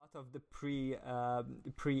of the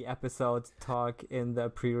pre-episode talk in the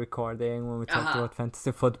pre-recording when we talked about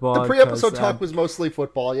fantasy football. The pre-episode talk was mostly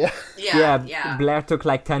football, yeah. Yeah. Blair took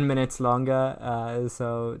like 10 minutes longer,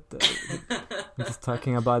 just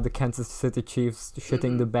talking about the Kansas City Chiefs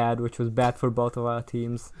shitting the bed, which was bad for both of our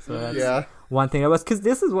teams. So that's one thing. Because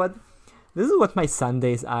this is what my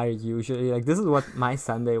Sundays are usually. Like, this is what my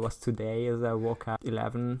Sunday was today. Is I woke up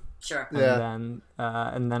 11. Sure. And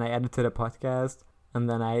then I edited a podcast, and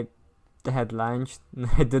then I had lunch, and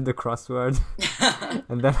I did the crossword,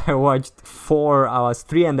 and then I watched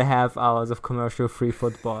 3.5 hours of commercial-free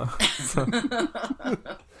football. So.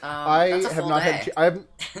 I have not had.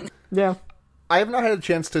 Yeah. I have not had a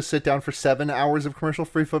chance to sit down for 7 hours of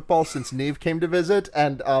commercial-free football since Neve came to visit,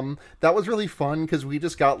 and that was really fun because we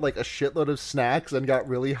just got like a shitload of snacks and got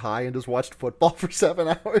really high and just watched football for 7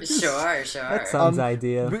 hours. Sure. That sounds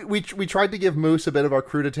ideal. We tried to give Moose a bit of our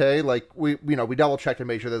crudité, like we double-checked to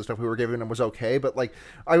make sure that the stuff we were giving him was okay, but like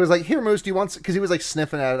I was like, here Moose, do you want, because he was like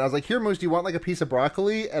sniffing at it, and I was like, here Moose, do you want like a piece of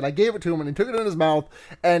broccoli? And I gave it to him, and he took it in his mouth,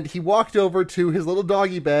 and he walked over to his little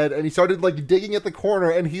doggy bed, and he started like digging at the corner,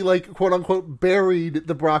 and he like quote-unquote buried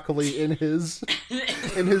the broccoli in his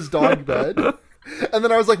dog bed. And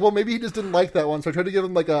then I was like, well, maybe he just didn't like that one, so I tried to give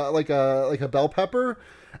him like a bell pepper,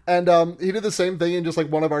 and he did the same thing in just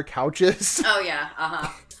like one of our couches. Oh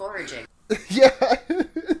yeah, foraging. Yeah.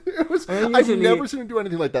 I've never seen him do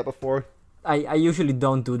anything like that before. I usually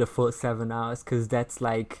don't do the full 7 hours because that's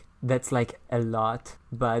like a lot,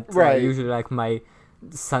 but usually like my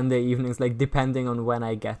Sunday evenings, like depending on when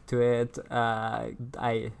I get to it,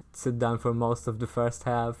 I sit down for most of the first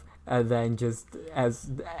half, and then just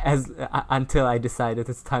until I decided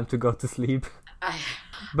it's time to go to sleep.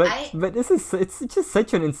 But it's just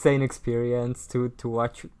such an insane experience to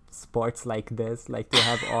watch sports like this, like to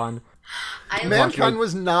have on. Mankind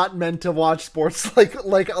was not meant to watch sports like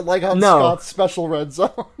on Scott's special Red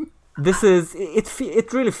Zone. This is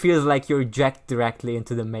it really feels like you're jacked directly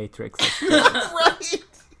into the Matrix. Right.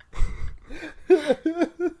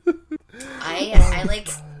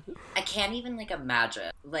 I can't even like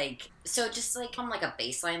imagine, like, so just like on like a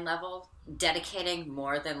baseline level, dedicating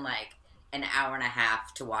more than like an hour and a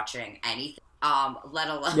half to watching anything, let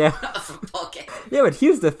alone a football game. Yeah, but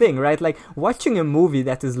here's the thing, right? Like, watching a movie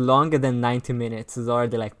that is longer than 90 minutes is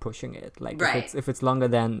already like pushing it. Like, if it's longer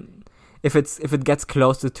than, if it gets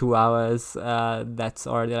close to 2 hours, that's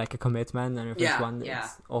already like a commitment. And if it's one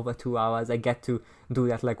that's over 2 hours, I get to do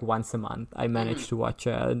that like once a month. I manage to watch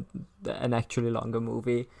an actually longer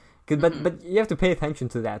movie. But you have to pay attention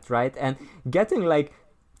to that, right? And getting like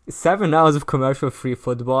 7 hours of commercial-free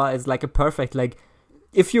football is like a perfect, like,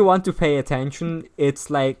 if you want to pay attention, it's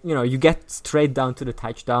like, you get straight down to the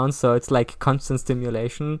touchdown, so it's like constant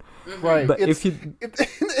stimulation. Right. But it's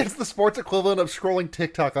the sports equivalent of scrolling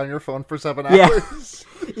TikTok on your phone for 7 hours.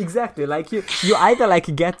 Yeah, exactly. Like you either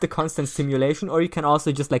like get the constant stimulation, or you can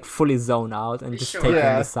also just like fully zone out and just take in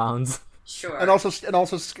the sounds. Sure. And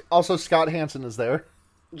also Scott Hansen is there.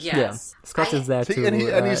 Yes. Yeah, Scott is there too.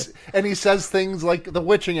 And he says things like the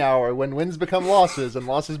witching hour, when wins become losses and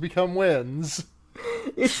losses become wins.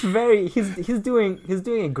 It's very he's doing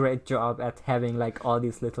a great job at having like all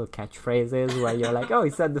these little catchphrases where you're like, oh, he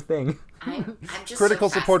said the thing. I'm just critical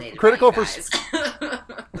so support, critical for. guys.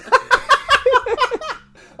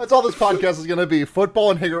 That's all this podcast is going to be: football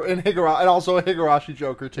and Higurashi, and also a Higurashi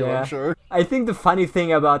joke or two. I'm sure. I think the funny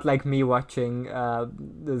thing about like me watching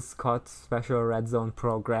the Scott Special Red Zone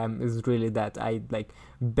program is really that I like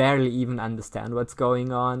barely even understand what's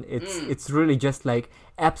going on. It's really just like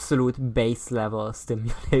absolute base level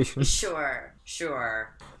stimulation. Sure.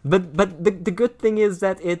 But the good thing is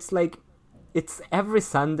that it's like it's every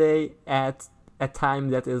Sunday at a time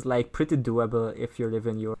that is like pretty doable if you live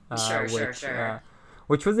in Europe. Sure.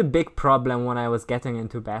 Which was a big problem when I was getting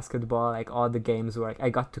into basketball. Like, all the games were like, I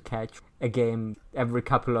got to catch a game every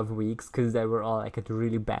couple of weeks because they were all like at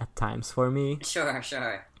really bad times for me. Sure.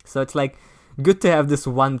 So it's like good to have this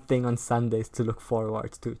one thing on Sundays to look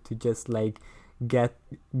forward to just like get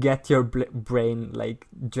your brain like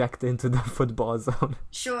jacked into the football zone.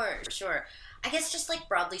 Sure. I guess just like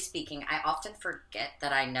broadly speaking, I often forget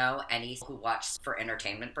that I know any who watch for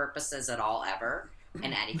entertainment purposes at all ever.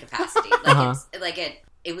 In any capacity, like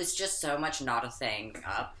it was just so much not a thing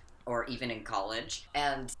up, or even in college,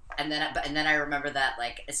 and then I remember that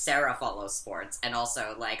like Sarah follows sports, and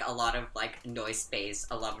also like a lot of like Noise Space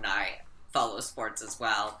alumni follow sports as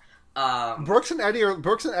well. Brooks and Eddie are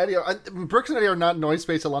not Noise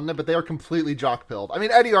Space alumni, but they are completely jock-pilled. I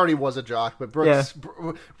mean, Eddie already was a jock, but Brooks,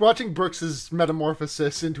 watching Brooks's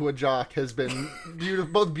metamorphosis into a jock has been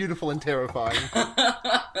both beautiful and terrifying.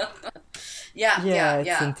 Yeah.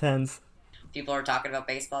 It's intense. People are talking about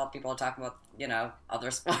baseball. People are talking about,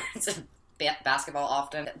 other sports. Basketball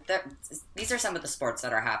often. These are some of the sports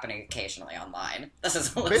that are happening occasionally online. This is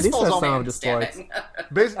baseball's some of the sports.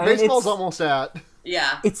 Baseball's almost at.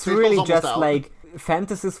 Yeah. It's really just like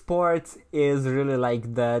fantasy sports is really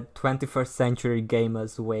like the 21st century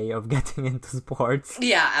gamers way of getting into sports.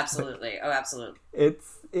 Yeah, absolutely. Oh, absolutely.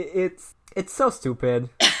 It's so stupid.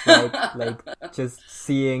 like just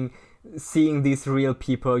seeing these real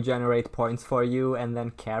people generate points for you and then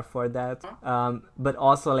care for that. But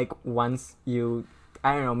also like once you,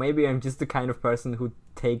 I don't know, maybe I'm just the kind of person who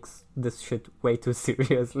takes this shit way too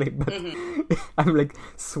seriously, but I'm like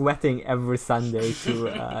sweating every Sunday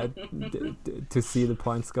to see the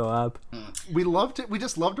points go up. We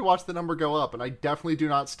just love to watch the number go up, and I definitely do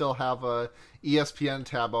not still have a ESPN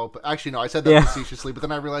tab open. Actually, no, I said that facetiously, but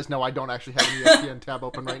then I realized no, I don't actually have an ESPN tab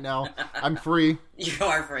open right now. I'm free. You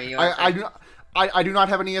are free. I do not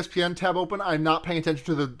have an ESPN tab open. I'm not paying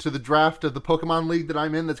attention to the draft of the Pokemon League that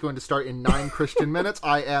I'm in. That's going to start in 9 Christian minutes.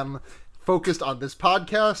 I am focused on this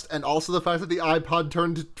podcast and also the fact that the iPod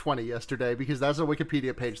turned 20 yesterday, because that's a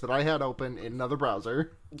Wikipedia page that I had open in another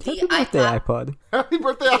browser. Happy birthday, iPod. Happy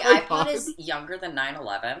birthday, the iPod. iPod is younger than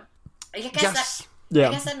 9/11. I guess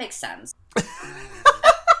that makes sense.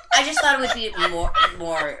 I just thought it would be more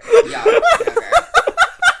younger.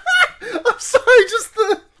 I'm sorry, just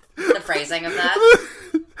the phrasing of that.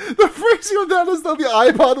 The phrasing of that is that the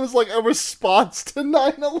iPod was like a response to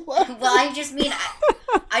 9/11. Well, I just mean,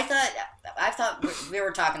 I thought we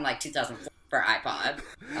were talking like 2004 for iPod.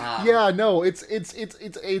 Yeah, no, it's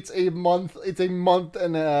a month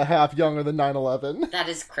and a half younger than 9/11. That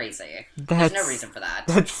is crazy. There's no reason for that.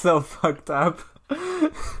 That's so fucked up.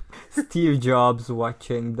 Steve Jobs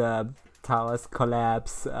watching the towers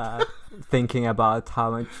collapse, thinking about how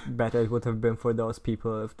much better it would have been for those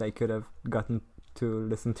people if they could have gotten to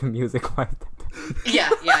listen to music like that. Yeah,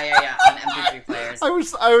 on MP3 players.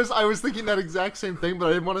 I was thinking that exact same thing, but I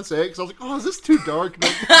didn't want to say it because I was like, oh, is this too dark?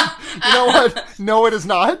 But, you know what? No, it is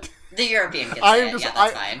not. The European can say it. Yeah,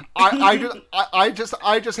 that's fine.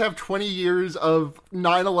 I just have 20 years of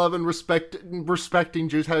 9/11 respecting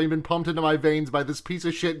Jews having been pumped into my veins by this piece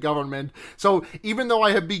of shit government. So even though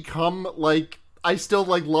I have become like, I still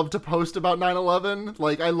like love to post about 9/11.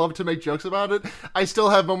 Like I love to make jokes about it. I still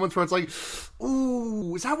have moments where it's like,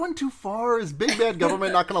 ooh, is that one too far? Is big bad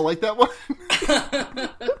government not gonna like that one?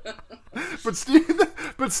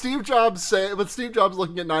 But Steve Jobs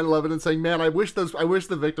looking at 9/11 and saying, "Man, I wish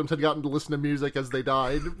the victims had gotten to listen to music as they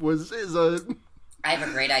died." I have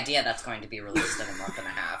a great idea that's going to be released in a month and a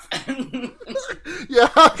half. Yeah,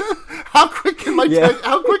 how quick can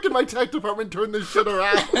my tech department turn this shit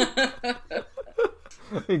around?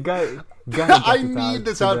 I need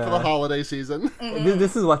this out for the holiday season. Mm-hmm.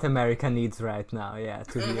 This is what America needs right now. Yeah,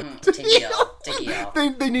 to heal.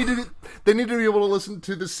 They need to be able to listen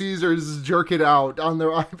to the Caesars jerk it out on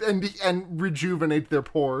their and rejuvenate their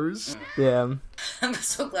pores. Yeah. I'm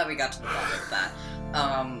so glad we got to the bottom of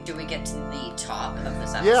that. Do we get to the top of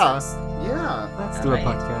this episode? Yeah. Let's do a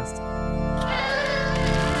podcast.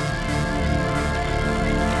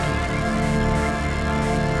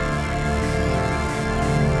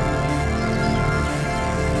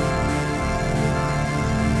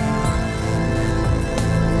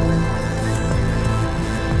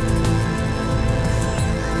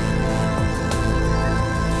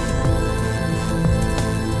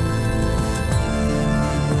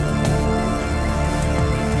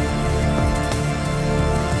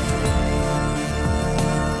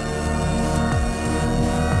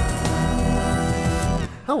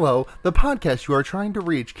 Hello, the podcast you are trying to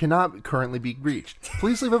reach cannot currently be reached.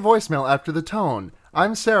 Please leave a voicemail after the tone.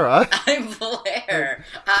 I'm Sarah. I'm Blair.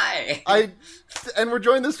 Hi. And we're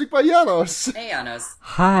joined this week by Janos. Hey, Janos.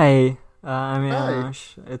 Hi. I'm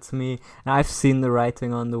Janos. It's me. I've seen the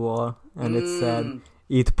writing on the wall, and it said,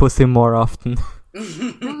 "Eat pussy more often."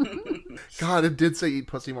 God, it did say "eat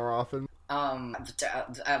pussy more often."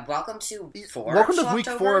 Welcome to week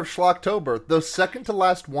 4 of Schlocktober, the second to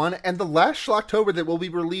last one, and the last Schlocktober that will be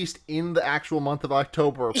released in the actual month of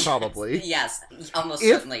October, probably. Yes, almost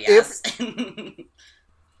certainly yes.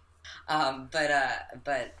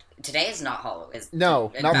 But today is not Halloween.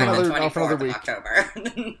 No, not for another week. October.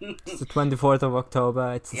 It's the 24th of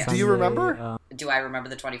October. It's Sunday. Do you remember? Do I remember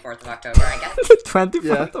the 24th of October? I guess. The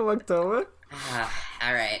 24th of October.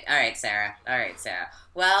 All right, Sarah.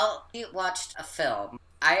 Well, you watched a film.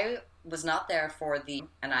 I was not there for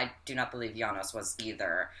and I do not believe Janos was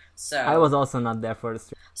either. So I was also not there for the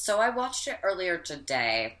stream. So I watched it earlier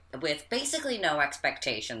today with basically no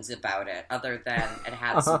expectations about it, other than it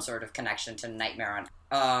had some sort of connection to Nightmare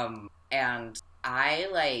on. and I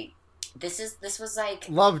like this was like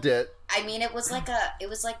loved it. I mean, it was like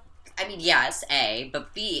I mean, yes, A,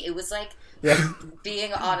 but B, it was like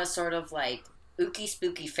being on a sort of like ooky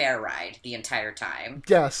spooky fair ride the entire time.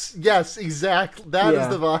 Yes, exactly. That is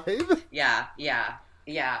the vibe. Yeah.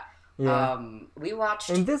 We watched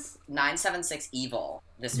 976 Evil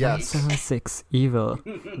this week. 976 Evil,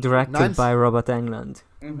 directed by Robert Englund.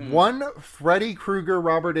 Mm-hmm. One Freddy Krueger,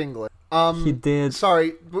 Robert Englund. He did.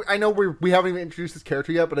 Sorry, I know we haven't even introduced this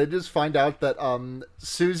character yet, but I just find out that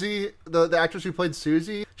Susie, the actress who played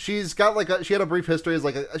Susie, she's got she had a brief history as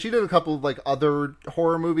she did a couple of other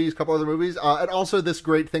horror movies, and also this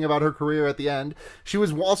great thing about her career at the end. She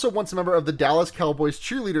was also once a member of the Dallas Cowboys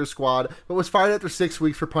cheerleader squad, but was fired after 6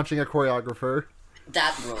 weeks for punching a choreographer.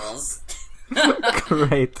 That rules.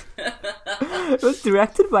 Great. It was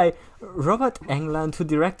directed by Robert Englund, who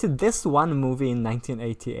directed this one movie in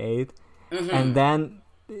 1988, and then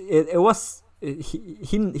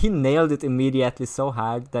he nailed it immediately so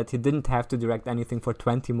hard that he didn't have to direct anything for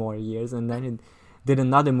 20 more years, and then he did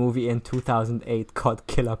another movie in 2008 called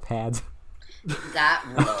Killer Pad. That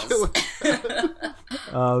rules.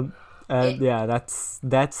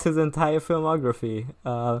 That's his entire filmography.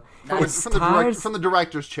 From the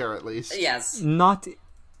director's chair, at least. Yes.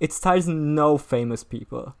 It stars no famous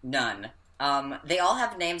people. None. They all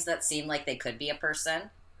have names that seem like they could be a person,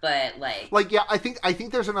 but I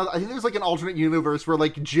think there's another. I think there's an alternate universe where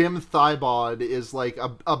Jim Thibaud is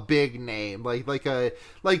a big name,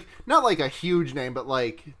 not a huge name, but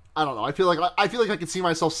I don't know. I feel like I could see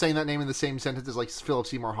myself saying that name in the same sentence as Philip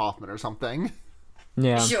Seymour Hoffman or something.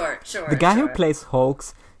 Yeah. Sure. The guy who plays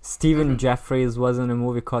Hoax, Stephen Jeffries, was in a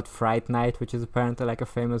movie called Fright Night, which is apparently a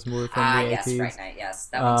famous movie from the 80s. Yes, Fright Night, yes.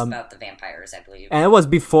 That one's about the vampires, I believe. And it was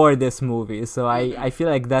before this movie, so I feel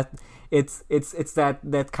like that it's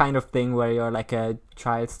that kind of thing where you're a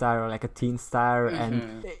child star or a teen star,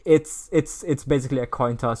 and it's basically a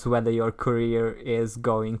coin toss whether your career is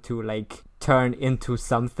going to turn into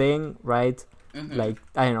something, right? I don't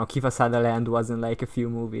know, Kiefer Sutherland was in a few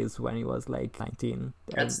movies when he was 19,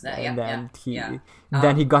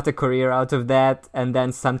 then he got a career out of that, and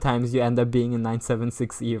then sometimes you end up being in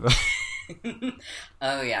 976 Evil.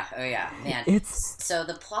 Oh yeah, man. So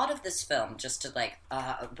the plot of this film, just to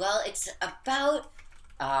it's about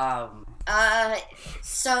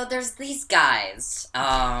so there's these guys,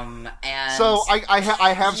 and so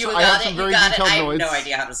I have some very detailed notes. I have no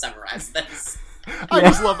idea how to summarize this.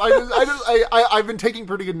 I've been taking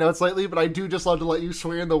pretty good notes lately, but I do just love to let you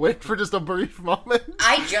swear in the wind for just a brief moment.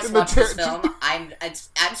 I just watched this film. I'm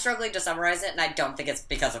struggling to summarize it, and I don't think it's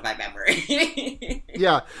because of my memory.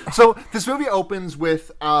 Yeah. So this movie opens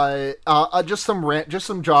with just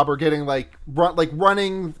some jobber getting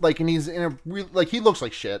running and he's in a he looks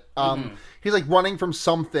like shit. He's running from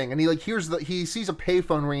something, and he sees a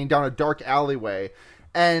payphone ringing down a dark alleyway.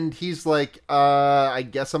 And he's I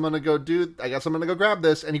guess I'm gonna go grab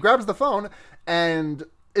this. And he grabs the phone. And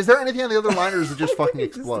is there anything on the other line, or does it just fucking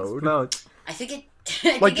explode? I think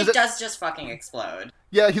it does just fucking explode.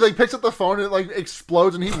 Yeah, he picks up the phone and it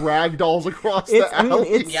explodes, and he ragdolls across the alley.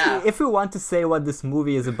 If we want to say what this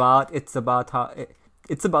movie is about, it's about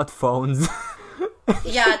phones.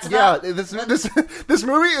 Yeah, it's about this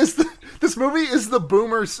movie is the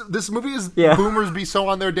boomers. This movie is boomers be so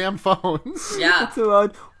on their damn phones. Yeah, it's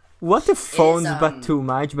about what if phones but too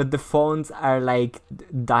much, but the phones are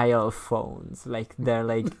dial phones, they're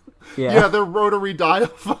they're rotary dial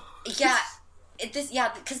phones.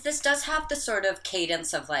 Because this does have the sort of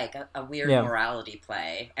cadence of a weird morality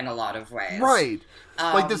play in a lot of ways, right?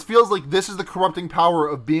 This feels like this is the corrupting power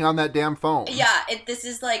of being on that damn phone. Yeah, this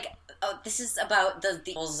is this is about the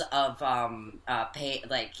deals of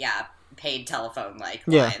paid telephone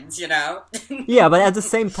lines, you know. Yeah, but at the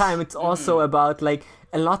same time, it's also about a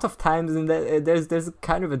lot of times there's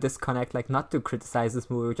kind of a disconnect. Not to criticize this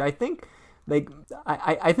movie, which I think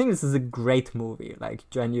I think this is a great movie.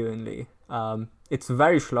 Genuinely, it's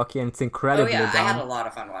very schlocky and it's incredibly dumb. I had a lot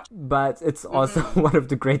of fun watching. But it's also one of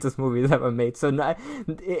the greatest movies ever made. So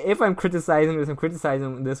if I'm criticizing this, I'm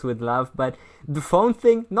criticizing this with love. But the phone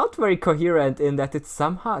thing, not very coherent in that it's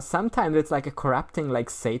sometimes it's a corrupting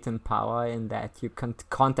Satan power, in that you can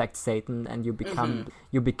contact Satan and you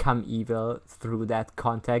become evil through that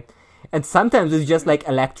contact. And sometimes it's just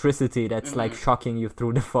electricity that's shocking you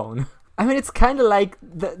through the phone. I mean, it's kind of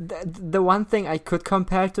the one thing I could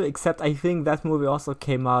compare to, except I think that movie also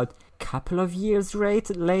came out a couple of years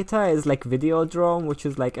later, is Videodrome, which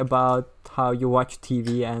is about how you watch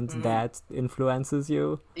TV and that influences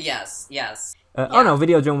you. Yes. Oh no,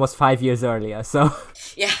 Videodrome was 5 years earlier, so...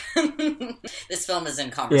 Yeah. This film is in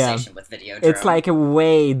conversation with Videodrome. It's like a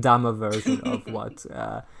way dumber version of what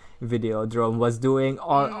Videodrome was doing.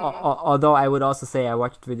 Although I would also say I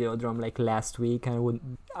watched Videodrome like last week,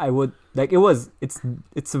 and I would like it's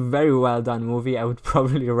a very well done movie. I would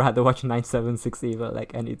probably rather watch 976 Evil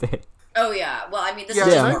like any day. Oh yeah, well I mean this is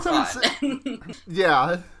just more fun.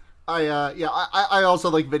 Yeah. I also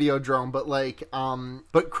like Videodrome, but like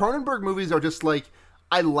but Cronenberg movies are just like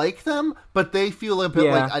I like them, but they feel a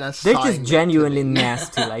bit like an assignment. They're just genuinely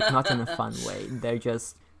nasty, like not in a fun way. They're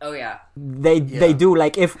just oh yeah. They do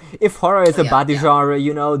like if horror is a body genre,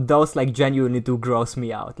 you know, those like genuinely do gross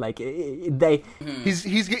me out. Like they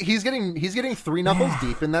he's getting three knuckles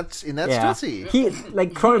deep in that Stussy. He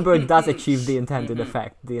like Cronenberg does achieve the intended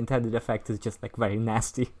effect. The intended effect is just like very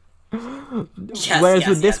nasty. Whereas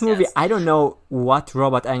with this movie, I don't know what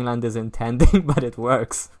Robert Englund is intending, but it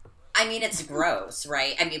works. I mean, it's gross,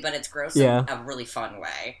 right? I mean, but it's gross in a really fun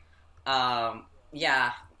way. Man,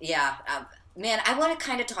 I want to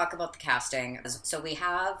kind of talk about the casting. So we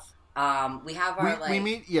have our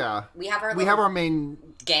main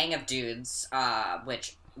gang of dudes,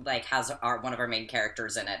 which like has one of our main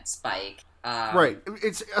characters in it, Spike. Right.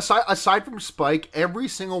 It's aside from Spike, every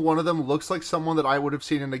single one of them looks like someone that I would have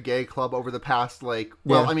seen in a gay club over the past I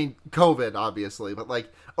mean COVID obviously, but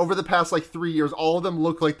like over the past like 3 years, all of them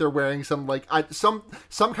look like they're wearing some like some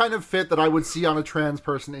kind of fit that I would see on a trans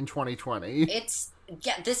person in 2020.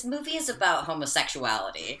 This movie is about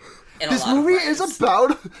homosexuality. This movie is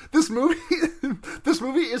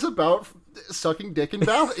about sucking dick in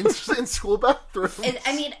school bathrooms.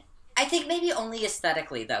 I mean, I think maybe only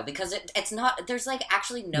aesthetically though, because it's not. There's like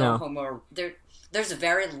actually no homo. There's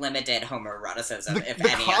very limited homoeroticism, if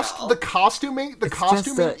any at all. The costuming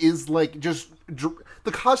is like just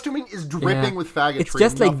the costuming is dripping with faggotry. It's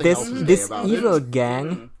just like this evil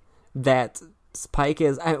gang that Spike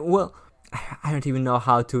is. I don't even know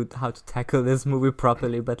how to tackle this movie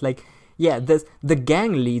properly, but like, yeah, the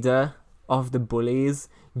gang leader of the bullies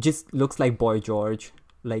just looks like Boy George,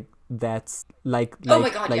 like that's like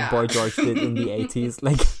Boy George did in the 80s.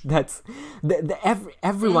 Like that's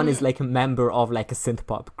everyone is like a member of like a synth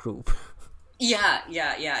pop group. Yeah.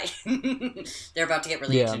 They're about to get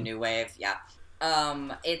really into new wave. Yeah.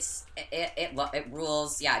 It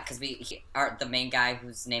rules. Yeah, because the main guy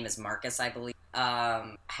whose name is Marcus, I believe,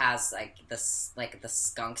 has like the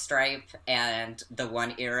skunk stripe and the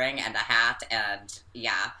one earring and a hat, and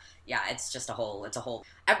yeah, it's just a whole.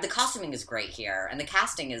 The costuming is great here, and the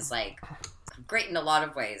casting is like great in a lot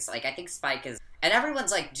of ways. Like I think Spike is, and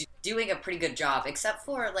everyone's like doing a pretty good job, except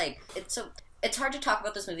for like it's hard to talk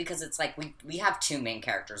about this movie because it's like we have two main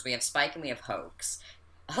characters. We have Spike and we have Hoax.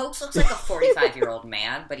 Hoax looks like a 45-year-old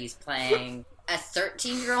man, but he's playing a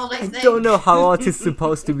 13-year-old, I think. I don't know how old he's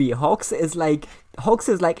supposed to be. Hoax looks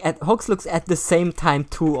at the same time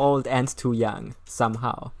too old and too young,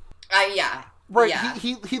 somehow. Yeah. Right, yeah.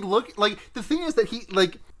 He look like, the thing is that he,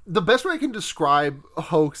 like, the best way I can describe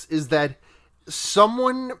Hoax is that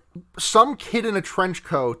some kid in a trench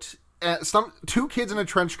coat, two kids in a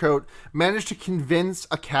trench coat managed to convince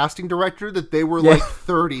a casting director that they were like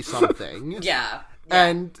 30-something. Yeah.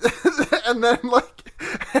 And then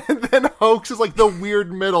Hoax is like the weird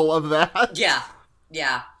middle of that. Yeah.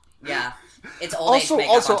 It's old age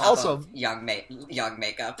makeup on top of young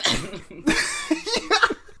makeup.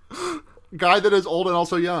 Guy that is old and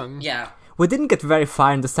also young. Yeah. We didn't get very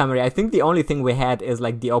far in the summary. I think the only thing we had is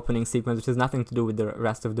like the opening sequence, which has nothing to do with the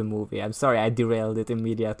rest of the movie. I'm sorry, I derailed it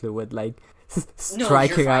immediately with like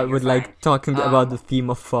striking out with like talking about the theme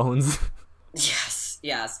of phones.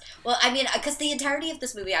 Yes. Well, I mean, because the entirety of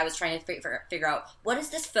this movie, I was trying to figure out, what is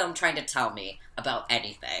this film trying to tell me about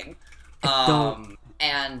anything?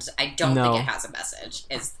 And I don't think it has a message,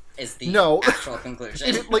 is the actual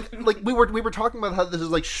conclusion. Like we were talking about how this is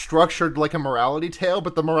like structured like a morality tale,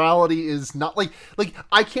 but the morality is not like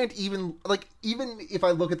I can't even if I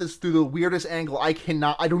look at this through the weirdest angle, I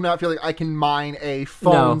do not feel like I can mine a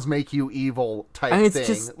phones make you evil type thing.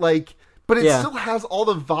 Just, but it still has all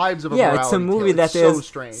the vibes of a morality it's a movie tale.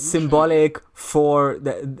 That is symbolic or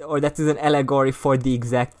that is an allegory for the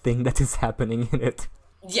exact thing that is happening in it.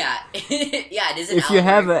 Yeah, it is an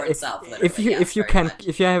allegory for itself. If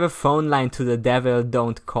you have a phone line to the devil,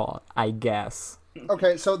 don't call, I guess.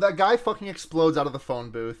 Okay, so that guy fucking explodes out of the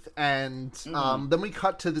phone booth, and then we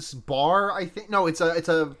cut to this bar. I think it's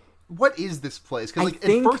a. What is this place? Because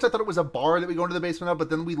at first I thought it was a bar that we go into the basement of, but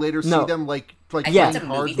then we later see them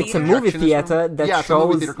it's a movie theater that shows it's a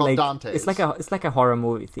movie theater called Dante's. It's like a horror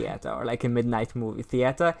movie theater or like a midnight movie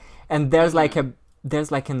theater, and there's like an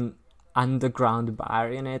underground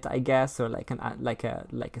bar in it, I guess, or like a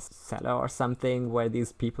cellar or something where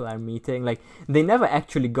these people are meeting. Like they never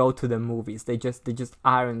actually go to the movies. They just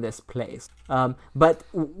are in this place. But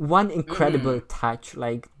one incredible touch,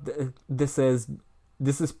 like this is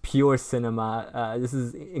pure cinema. This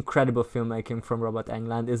is incredible filmmaking from Robert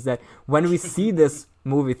Englund. Is that when we see this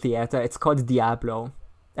movie theater, it's called Diablo,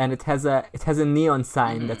 and it has a neon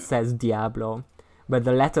sign that says Diablo. But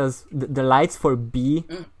the letters, the lights for B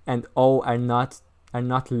and O are not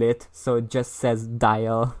lit, so it just says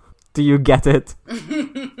dial. Do you get it?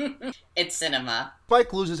 It's cinema.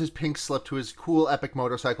 Spike loses his pink slip to his cool epic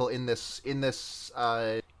motorcycle in this gambling.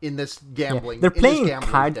 Yeah. They're playing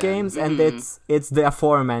card games, and it's the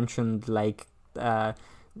aforementioned like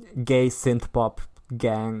gay synth pop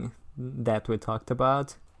gang that we talked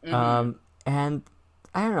about. And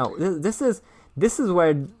I don't know. This is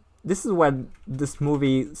where this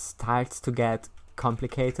movie starts to get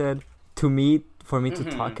complicated for me to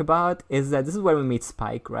talk about. Is that this is where we meet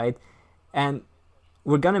Spike, right? And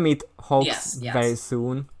we're gonna meet Hoax very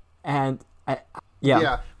soon, and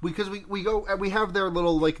because we go and we have their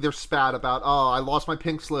little like their spat about I lost my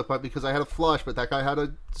pink slip because I had a flush, but that guy had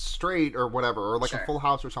a straight or whatever, or like a full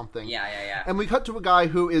house or something. And we cut to a guy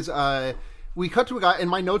who is and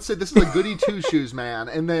my notes said this is a goody two shoes man,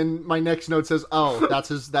 and then my next note says, "Oh,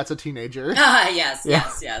 that's a teenager." Yes.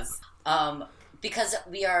 Because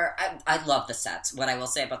I love the sets. What I will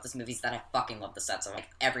say about this movie is that I fucking love the sets. I like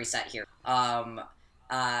every set here. From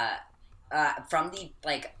the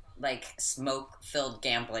like smoke-filled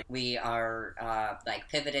gambling, we are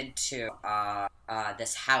pivoted to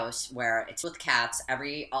this house where it's with cats.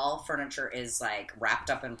 All furniture is like wrapped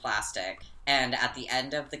up in plastic, and at the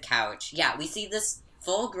end of the couch, we see this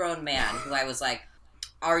full-grown man who I was like,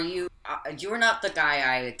 "Are you? You're not the guy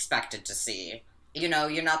I expected to see. You know,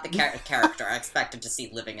 you're not the character I expected to see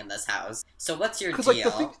living in this house. So what's your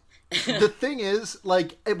deal?" The thing is,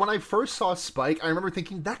 like, when I first saw Spike, I remember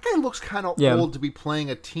thinking, that guy looks kind of old to be playing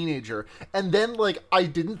a teenager. And then, like, I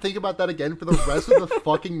didn't think about that again for the rest of the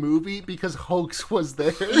fucking movie because Hoax was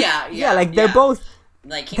there. They're both...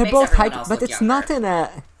 Like, they're both hyped, but it's not in a...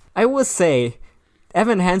 I will say,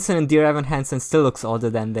 Evan Hansen and Dear Evan Hansen still looks older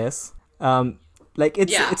than this.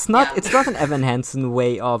 It's not an Evan Hansen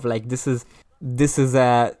way of, like, this is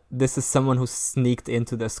someone who sneaked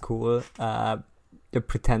into the school, they're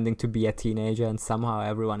pretending to be a teenager, and somehow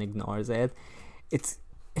everyone ignores it. It's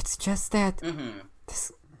just that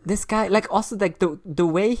this guy, like, also like the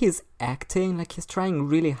way he's acting, like he's trying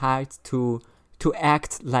really hard to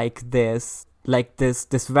act like this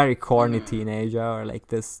very corny teenager, or like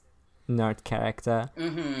this nerd character,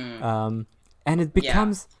 and it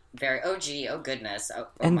becomes very oh goodness,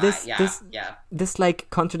 this like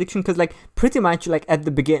contradiction, because like pretty much like at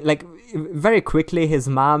the beginning, like very quickly his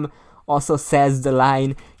mom also says the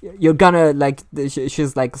line, you're gonna like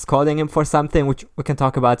she's like scolding him for something, which we can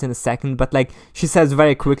talk about in a second, but like she says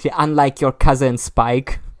very quickly, unlike your cousin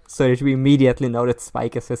Spike, so that we immediately know that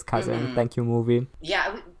Spike is his cousin. Thank you, movie.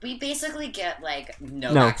 We basically get like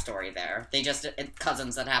no backstory there. They just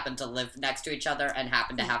cousins that happen to live next to each other and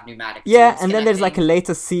happen to have pneumatic tubes and then there's like a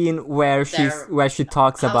later scene where she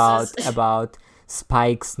talks about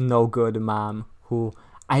Spike's no good mom, who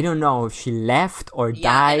I don't know if she left or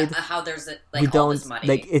died. And how there's all this money.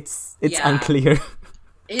 Like it's unclear.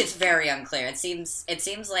 It's very unclear. It seems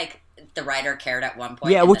like the writer cared at one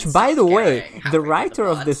point. Yeah, which by the way, the writer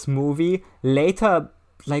of this movie later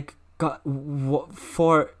like got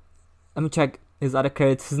for. Let me check his other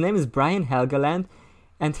credits. His name is Brian Helgeland,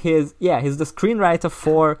 and he's the screenwriter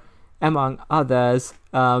for, among others,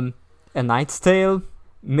 A Knight's Tale,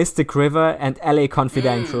 Mystic River, and LA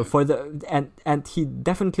Confidential and he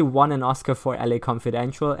definitely won an Oscar for LA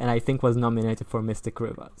Confidential, and I think was nominated for Mystic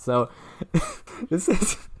River. So this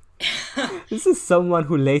is someone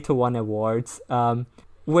who later won awards,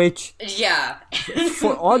 which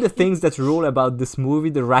for all the things that rule about this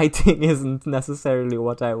movie, the writing isn't necessarily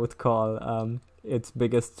what I would call its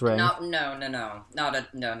biggest strength. No.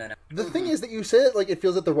 The thing is that you said like it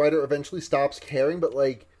feels that the writer eventually stops caring, but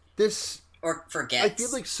like this. Or forgets. I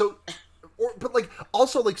feel like but like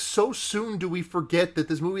also like so soon do we forget that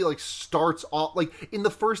this movie like starts off like in the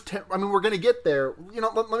first 10. I mean, we're gonna get there. You know,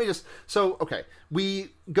 let me just. So okay, we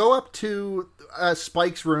go up to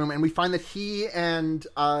Spike's room and we find that he and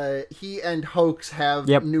Hoax have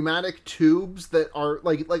pneumatic tubes that are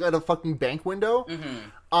like at a fucking bank window.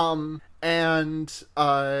 and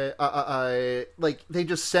like they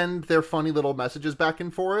just send their funny little messages back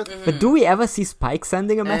and forth. But do we ever see Spike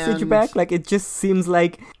sending a message back? Like, it just seems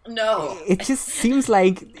like it just seems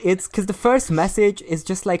like it's because the first message is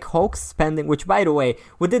just like Hoax spending. Which, by the way,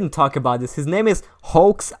 we didn't talk about this. His name is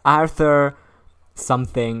Hoax Arthur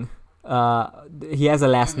something. He has a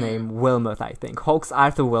last name, Wilmoth, I think. Hoax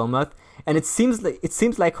Arthur Wilmoth. And it seems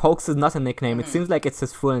like Hoax is not a nickname. It seems like it's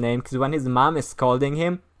his full name, because when his mom is scolding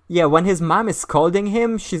him,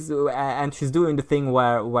 she's doing the thing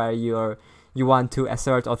where you want to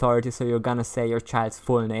assert authority, so you're gonna say your child's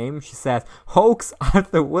full name. She says Hoax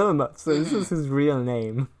Arthur Wilmoth, so this is his real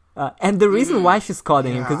name. And the reason why she's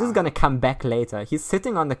scolding him, because this is gonna come back later. He's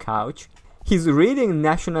sitting on the couch, he's reading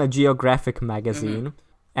National Geographic magazine,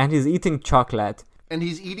 and he's eating chocolate. And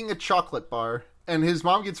he's eating a chocolate bar. And his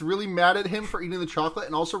mom gets really mad at him for eating the chocolate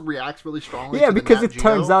and also reacts really strongly to because the it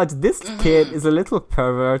turns out this kid is a little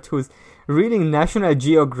pervert who's reading National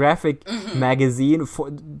Geographic magazine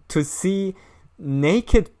to see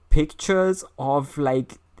naked pictures of,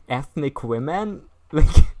 like, ethnic women.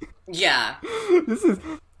 Like, yeah. This is...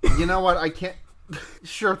 You know what? I can't...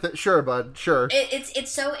 Sure, bud. Sure.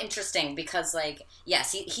 It's so interesting because, like,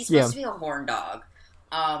 yes, he's supposed to be a horn dog.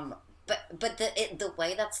 But the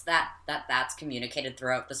way that's communicated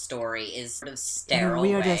throughout the story is sort of sterile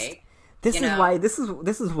way. This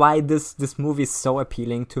is why this movie is so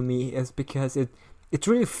appealing to me, is because it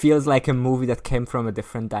really feels like a movie that came from a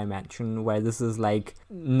different dimension, where this is like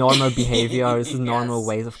normal behavior, this is normal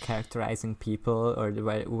ways of characterizing people, or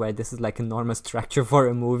where this is like a normal structure for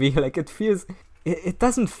a movie. Like, it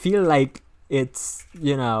doesn't feel like it's,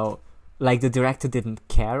 like the director didn't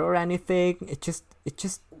care or anything. It just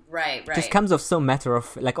Right. Just comes off so matter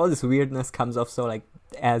of, like, all this weirdness comes off so, like,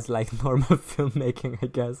 as, like, normal filmmaking, I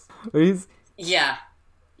guess. Yeah.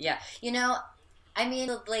 I mean,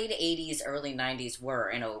 the late 80s, early 90s were,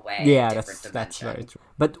 in a way, that's very true.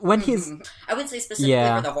 But when he's... I would say specifically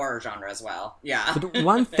for the horror genre as well. Yeah. But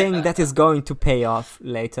one thing that is going to pay off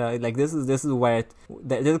later, like, this is where...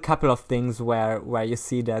 There's a couple of things where you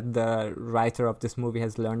see that the writer of this movie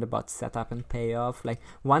has learned about setup and payoff. Like,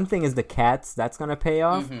 one thing is the cats, that's gonna pay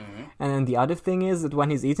off. And then the other thing is that when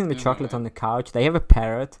he's eating the chocolate on the couch, they have a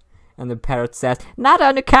parrot, and the parrot says, "Not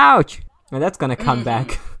on the couch!" And that's gonna come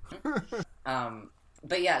back.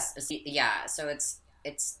 But yes, so it's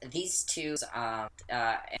these two,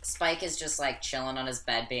 Spike is just, like, chilling on his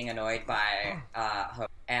bed being annoyed by, Hope,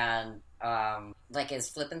 and, like, is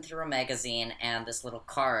flipping through a magazine, and this little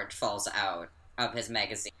card falls out of his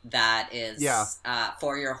magazine that is,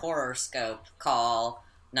 for your horoscope, call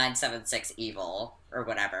 976 evil, or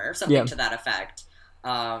whatever, something to that effect.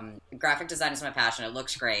 Graphic design is my passion. It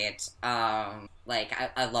looks great. Like,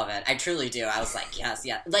 I love it. I truly do. I was like, yes.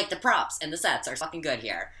 Like, the props and the sets are fucking good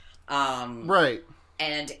here. Right.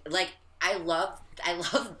 And, like, I love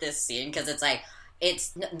this scene because it's like,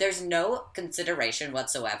 there's no consideration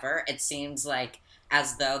whatsoever. It seems like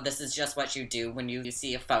as though this is just what you do when you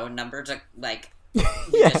see a phone number to, like, you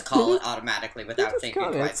just call it automatically without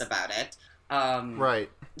thinking twice about it. Right.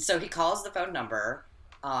 So he calls the phone number.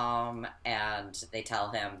 And they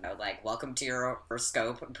tell him, like, welcome to your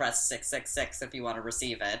horoscope, press 666 if you want to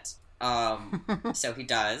receive it. So he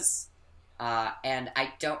does. And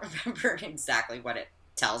I don't remember exactly what it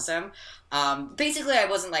tells him. Basically, I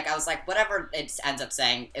was like, whatever it ends up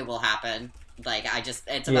saying, it will happen. Like, it's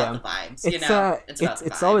about the vibes, it's about the vibes.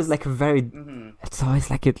 It's always like a very, it's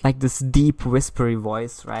always like this deep whispery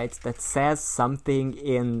voice, right? That says something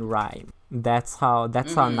in rhyme. That's how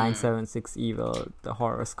 976 Evil, the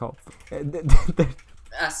horoscope.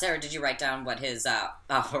 Sarah, did you write down what his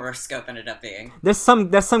horoscope ended up being? There's some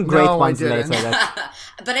great ones later.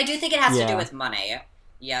 But I do think it has to do with money.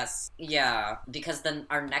 Yes, yeah, because then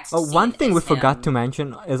our next. One thing we forgot to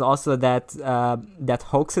mention is also that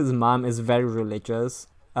Hoax's mom is very religious.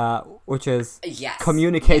 Which is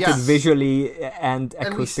communicated visually and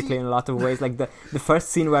acoustically in a lot of ways. Like the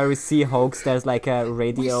first scene where we see Hoax, there's like a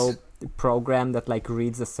radio program that like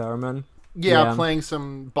reads a sermon. Yeah, playing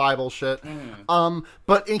some Bible shit.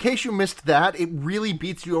 But in case you missed that, it really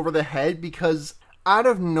beats you over the head because out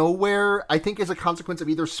of nowhere, I think as a consequence of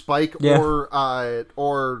either Spike or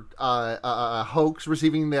Hoax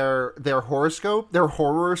receiving their horoscopes,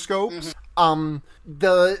 the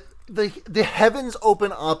heavens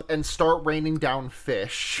open up and start raining down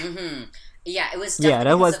fish. Yeah, it was.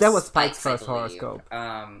 That was Spike's first horoscope.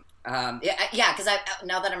 Because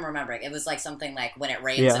now that I'm remembering, it was like something like when it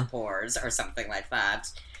rains it pours or something like that.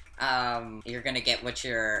 You're gonna get what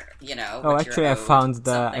you're, actually, I found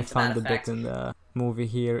the bit in the movie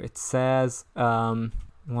here. It says,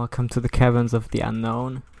 "Welcome to the caverns of the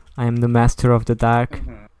unknown. I am the master of the dark.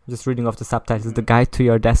 Just reading off the subtitles. The guide to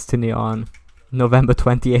your destiny on November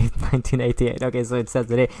 28th, 1988. Okay, so it says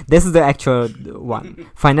today. This is the actual one.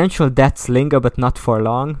 Financial debts linger but not for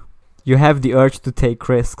long. You have the urge to take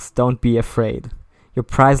risks. Don't be afraid. Your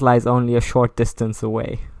prize lies only a short distance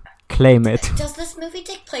away. Claim it. Does this movie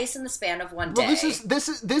take place in the span of one day? Well,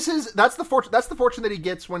 that's the fortune that he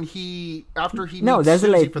gets when after he no, meets there's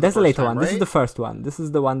Susie there's a later time, one. right? This is the first one. This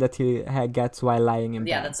is the one that he gets while lying in bed.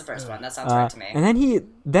 Yeah, that's the first one. That sounds right to me. And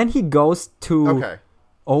then he goes to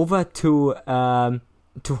over to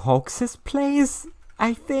Hoax's place,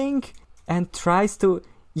 I think, and tries to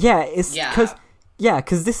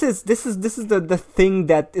because this is the thing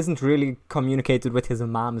that isn't really communicated with his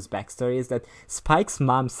mom's backstory, is that Spike's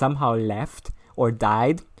mom somehow left or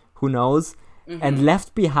died, who knows, and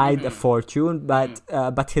left behind a fortune,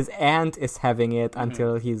 but his aunt is having it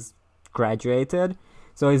until he's graduated,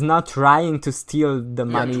 so he's now trying to steal the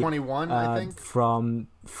money 21, I think. from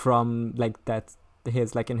like that,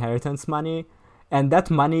 his like inheritance money, and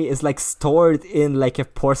that money is like stored in like a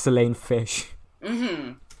porcelain fish.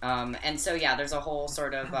 And so, there's a whole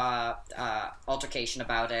sort of altercation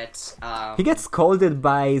about it. He gets scolded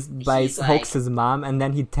by Hoax's mom, and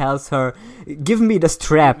then he tells her, "Give me the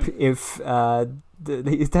strap." If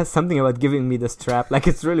he says something about giving me the strap, like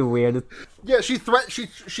it's really weird. Yeah, she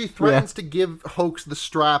threatens to give Hoax the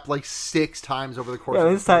strap like 6 times over the course. of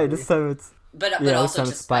this time it's. But also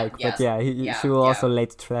just Spike. Yes. But she will also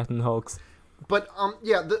later threaten Hoax. But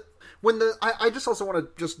I just also want to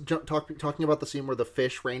just talking about the scene where the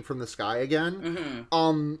fish rain from the sky again.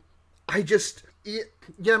 I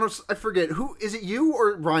forget, who is it, you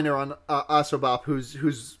or Reiner on Asobop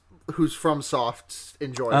who's from Soft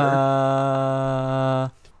Enjoyer? I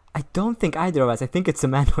don't think either of us. I think it's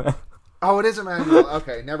Emmanuel. Oh, it is Emmanuel.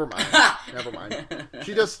 Okay, never mind.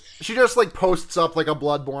 She just like posts up like a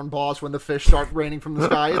Bloodborne boss when the fish start raining from the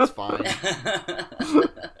sky. It's fine.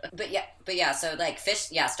 But yeah, so like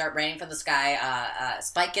fish, start raining from the sky.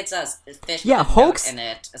 Spike gets a fish. Yeah, Hoax. In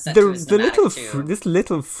it, this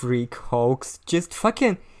little freak Hoax just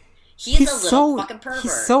fucking. He's a little fucking pervert.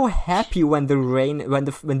 He's so happy when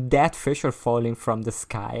when dead fish are falling from the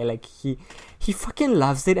sky. Like he fucking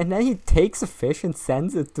loves it, and then he takes a fish and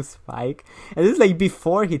sends it to Spike. And this is like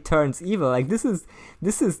before he turns evil. Like this is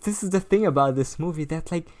the thing about this movie,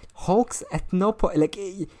 that like Hoax at no point, like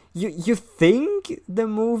you think the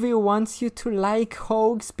movie wants you to like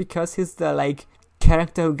Hoax because he's the like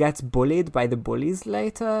character who gets bullied by the bullies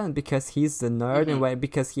later, and because he's the nerd, and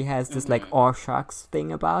because he has this like aw shucks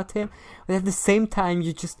thing about him, but at the same time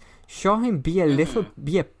you just show him be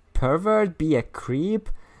a pervert, be a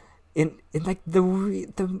creep in like the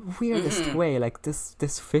weirdest way, like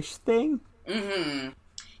this fish thing. He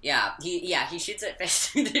shoots a fish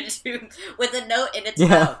through the tube with a note in its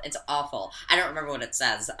mouth. It's awful. I don't remember what it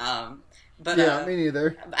says. But me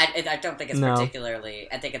neither. I don't think it's particularly.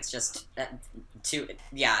 I think it's just to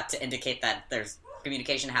indicate that there's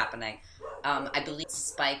communication happening. I believe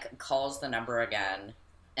Spike calls the number again,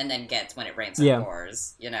 and then gets when it rains and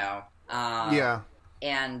pours.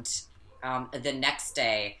 And the next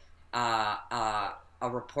day, a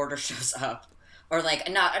reporter shows up. Or like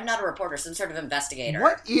not a reporter, some sort of investigator.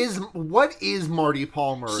 What is Marty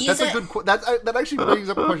Palmer? That actually brings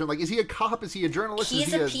up a question. Like, is he a cop? Is he a journalist?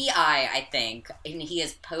 He's a PI, I think, and he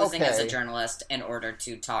is posing as a journalist in order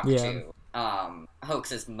to talk to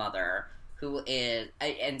Hoax's mother, who is,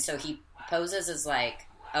 and so he poses as like,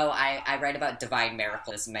 oh, I write about Divine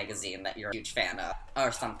Miracles magazine that you're a huge fan of,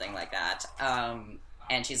 or something like that.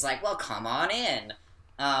 And she's like, well, come on in.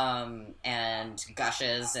 And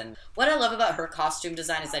gushes, and what I love about her costume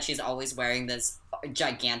design is that she's always wearing this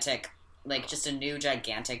gigantic, like just a new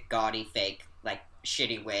gigantic gaudy fake like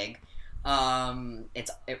shitty wig.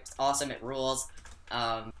 It's awesome, it rules.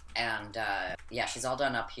 She's all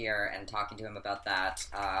done up here and talking to him about that.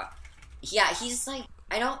 He's like,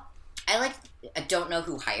 I don't know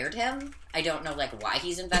who hired him. I don't know like why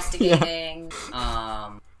he's investigating.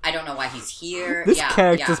 I don't know why he's here. This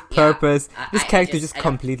character's purpose. This character just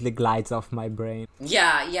completely glides off my brain.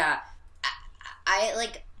 I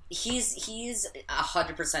like. He's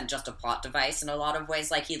 100% just a plot device in a lot of ways.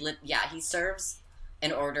 Like he serves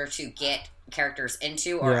in order to get characters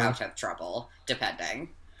into or out of trouble, depending.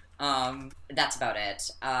 That's about it.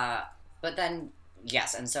 But then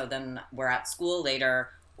and so then we're at school later.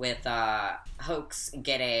 With Hoax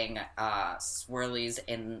getting swirlies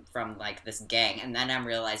in from like this gang, and then I'm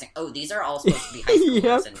realizing, these are all supposed to be high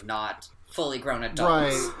schoolers and not fully grown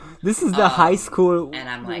adults. Right. This is the high school, and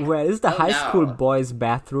I'm like, this is the high school boys'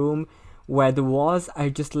 bathroom where the walls are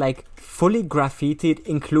just like fully graffitied,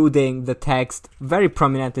 including the text very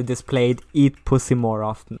prominently displayed, "Eat pussy more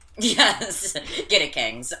often." Yes, get it,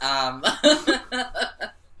 kings.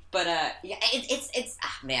 But yeah, it's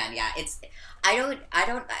man, yeah, it's. I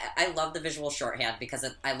love the visual shorthand because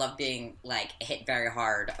I love being like hit very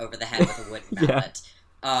hard over the head with a wooden mallet.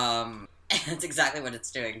 That's exactly what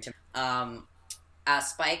it's doing to me.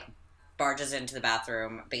 Spike barges into the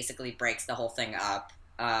bathroom, basically breaks the whole thing up.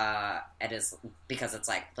 It is because it's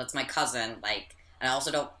like, that's my cousin, like, and I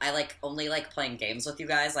also only like playing games with you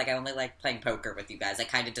guys, like, I only like playing poker with you guys, I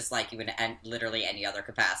kind of dislike you in literally any other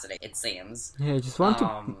capacity, it seems. Yeah, I just want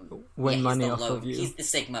to win money off of you. He's the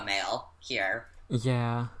Sigma male here.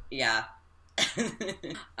 Yeah. Yeah.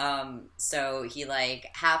 So he, like,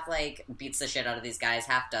 half, like, beats the shit out of these guys,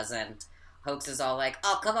 half doesn't. Hoax is all like,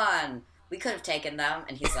 oh, come on, we could have taken them,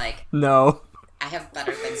 and he's like, no. I have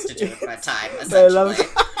better things to do with my time, essentially.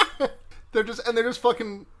 They're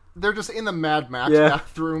just in the Mad Max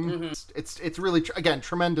bathroom. Mm-hmm. It's really, again,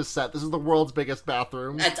 tremendous set. This is the world's biggest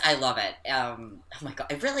bathroom. I love it. Oh my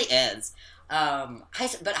god, it really is. But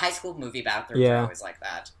high school movie bathrooms are always like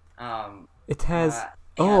that. It has...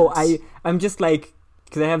 I'm just like...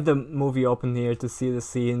 Because I have the movie open here to see the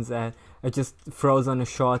scenes, and I just froze on a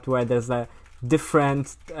shot where there's a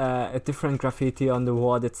different graffiti on the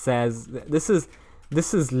wall that says this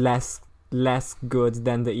is less good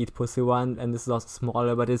than the Eat Pussy one, and this is also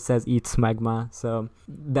smaller, but it says Eat Smegma, so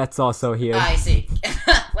that's also here. I see.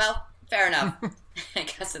 Well, fair enough. I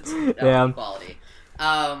guess it's equality.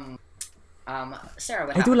 Sarah,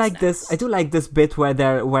 what I do like this bit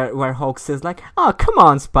where Hoax is like, oh, come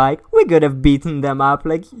on, Spike, we could have beaten them up,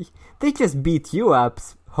 like they just beat you up,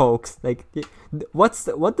 Hoax. Like, what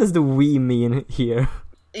does the "we" mean here?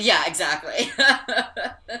 Yeah, exactly.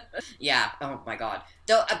 Yeah. Oh my god.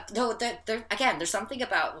 No. Again, there's something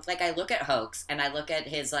about, like, I look at Hoax and I look at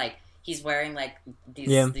his, like, he's wearing like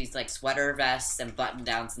these like sweater vests and button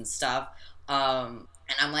downs and stuff. And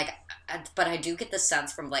I'm like, but I do get the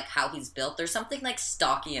sense from like how he's built. There's something like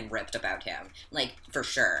stocky and ripped about him, like, for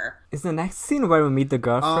sure. Is the next scene where we meet the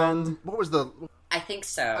girlfriend? What was the? I think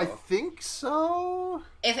so.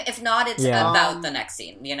 If not, it's about the next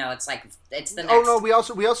scene. You know, it's like it's the next. Oh no, we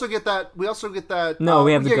also get that. No,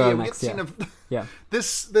 we have the girl next.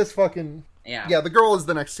 This fucking. Yeah, the girl is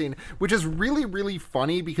the next scene, which is really, really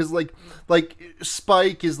funny because like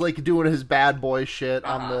Spike is like doing his bad boy shit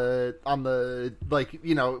on the like,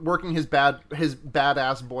 you know, working his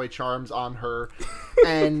badass boy charms on her,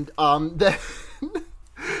 and the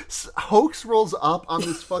Hoax rolls up on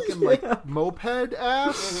this fucking like moped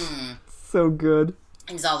ass. Mm-hmm. So good.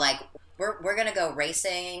 And he's all like, We're gonna go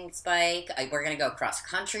racing, Spike. We're gonna go cross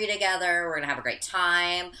country together. We're gonna have a great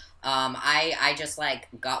time. I just like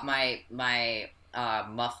got my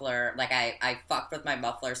muffler. Like I fucked with my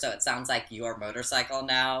muffler, so it sounds like your motorcycle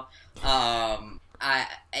now. And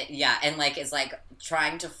like is like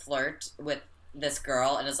trying to flirt with this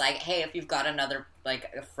girl, and is like, hey, if you've got another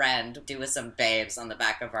like a friend, do with some babes on the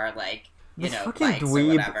back of our like bikes or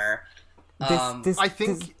whatever. I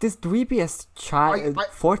think this dweebiest child,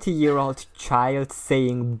 40-year-old child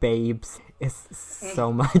saying babes is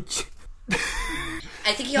so much.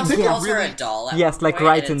 I think he also calls her a doll. At yes, like point,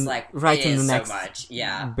 right in the next so much.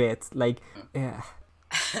 bit, like yeah.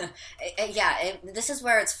 This is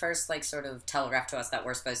where it's first like sort of telegraphed to us that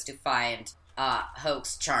we're supposed to find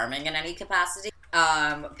Hoax charming in any capacity,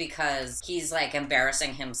 because he's like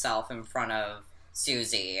embarrassing himself in front of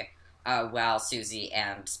Susie. While Susie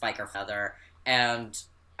and Spike are together, and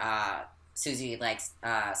Susie like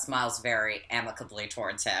smiles very amicably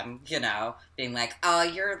towards him, you know, being like, "Oh,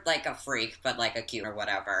 you're like a freak, but like a cute or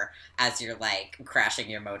whatever," as you're like crashing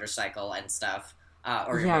your motorcycle and stuff.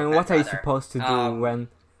 And what are you supposed to do when?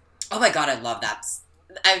 Oh my god, I love that.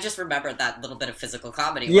 I just remembered that little bit of physical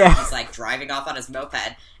comedy where he's like driving off on his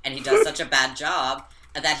moped, and he does such a bad job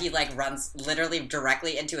that he like runs literally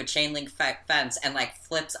directly into a chain link fence and like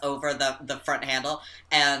flips over the front handle,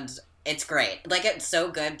 and it's great. Like, it's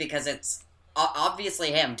so good because it's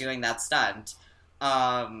obviously him doing that stunt,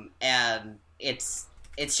 and it's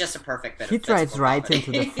just a perfect bit. He drives right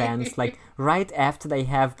into the fence, like right after they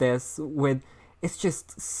have this with. It's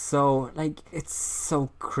just so, like, it's so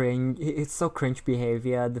cringe. It's so cringe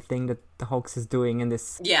behavior, the thing that the Hoax is doing in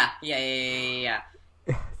this. Yeah. The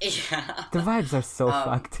vibes are so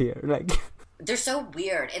fucked here. Like, they're so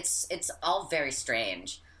weird. It's all very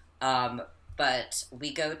strange. But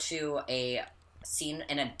we go to a scene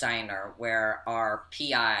in a diner where our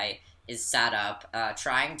PI is sat up,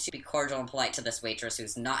 trying to be cordial and polite to this waitress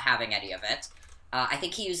who's not having any of it. I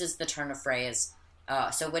think he uses the turn of phrase,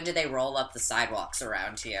 So when do they roll up the sidewalks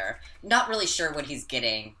around here? Not really sure what he's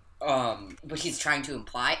getting. What he's trying to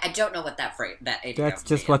imply. I don't know what that phrase, that idiom That's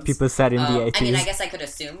just means. what people said in the 80s. I mean, I guess I could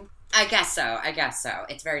assume. I guess so.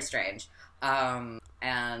 It's very strange. So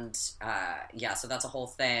that's a whole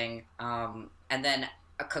thing. And then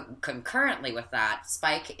concurrently with that,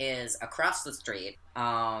 Spike is across the street,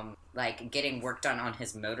 getting work done on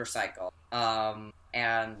his motorcycle,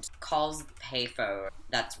 and calls the payphone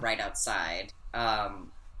that's right outside,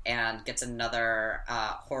 and gets another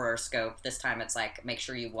horror scope. This time it's like, make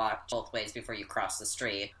sure you watch both ways before you cross the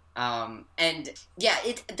street. There's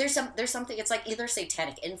something, it's like either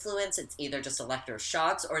satanic influence, it's either just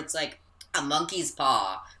electroshocks, or it's like a monkey's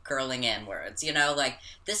paw curling inwards, like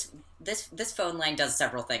this phone line does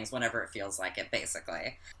several things whenever it feels like it,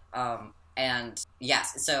 basically. And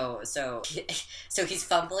yes, so he's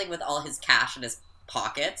fumbling with all his cash in his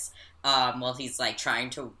pockets, while he's like trying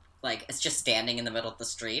to, like, it's just standing in the middle of the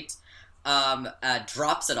street.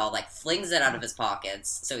 Drops it all, like flings it out of his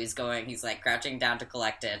pockets. So he's like crouching down to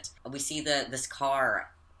collect it. We see this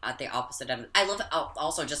car at the opposite end. I love,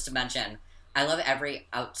 also just to mention, I love every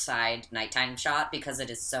outside nighttime shot because it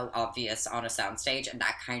is so obvious on a soundstage, and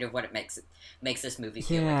that kind of what it makes this movie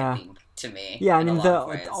feel like a theme to me. Yeah, I mean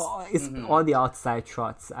all the outside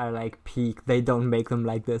shots are like peak. They don't make them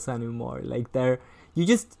like this anymore. Like you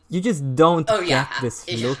just don't get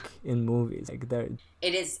this look in movies. Like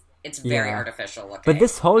it's very artificial looking. But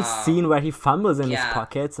this whole scene where he fumbles in his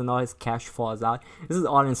pockets and all his cash falls out, this is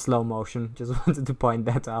all in slow motion. Just wanted to point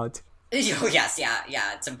that out. Oh, yes,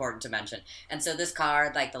 yeah, it's important to mention. And so this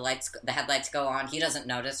car, like, the headlights go on. He doesn't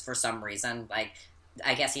notice for some reason. Like,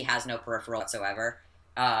 I guess he has no peripheral whatsoever,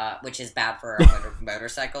 which is bad for a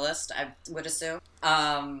motorcyclist, I would assume.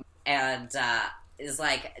 And is,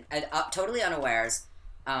 like, totally unawares,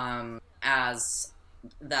 as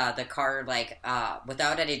the car, like,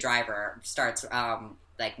 without any driver, starts,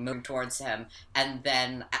 like, moving towards him. And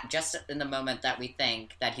then just in the moment that we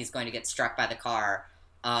think that he's going to get struck by the car,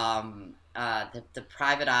 the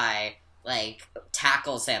private eye, like,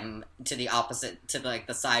 tackles him to the opposite, to, like,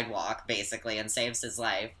 the sidewalk, basically, and saves his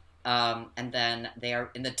life. And then they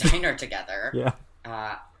are in the diner together. Yeah.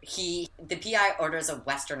 The PI orders a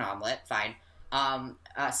Western omelet, fine.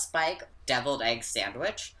 Spike, deviled egg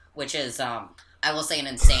sandwich, which is, I will say, an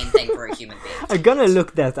insane thing for a human being. I'm gonna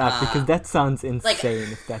look that up, because that sounds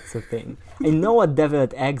insane, if that's a thing. I know what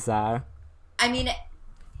deviled eggs are. I mean...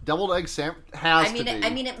 Deviled egg sandwich has to be.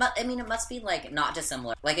 It must be, like, not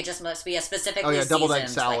dissimilar. Like, it just must be a specifically deviled egg seasoned,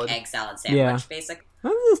 salad. like, egg salad sandwich, basically.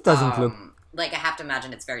 Well, this doesn't look... Like, I have to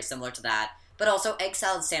imagine it's very similar to that. But also, egg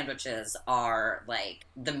salad sandwiches are, like,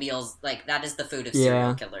 the meals, like, that is the food of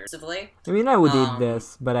serial killers. I mean, I would eat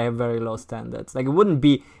this, but I have very low standards. Like, it wouldn't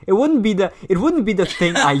be the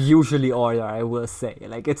thing I usually order, I will say.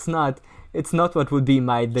 Like, it's not what would be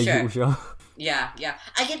the usual. Yeah.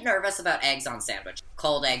 I get nervous about eggs on sandwich.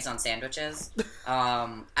 Cold eggs on sandwiches.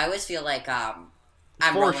 I always feel like, I'm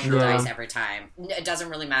rolling the dice every time. It doesn't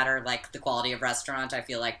really matter, like, the quality of restaurant. I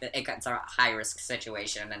feel like it's a high-risk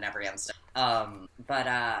situation in every instance.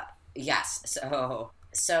 Yes.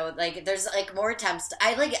 So, like, there's, like, more attempts.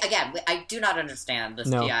 I do not understand this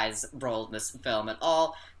PI's role in this film at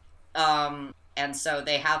all. And so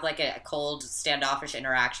they have, like, a cold, standoffish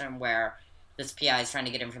interaction where this PI is trying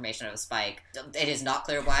to get information out of Spike. It is not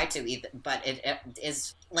clear why but it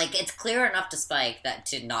is, like, it's clear enough to Spike that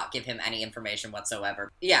to not give him any information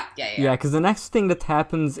whatsoever. Yeah, because the next thing that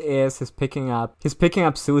happens is he's picking up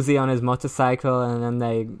Susie on his motorcycle, and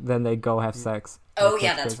then they go have sex. Oh,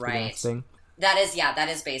 yeah, that's right. That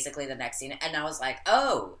is basically the next scene. And I was like,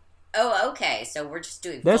 oh, okay. So we're just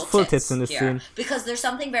doing full tits in this scene, because there's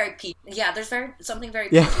something very something very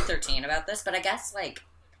PG-13 about this. But I guess like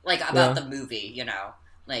about the movie,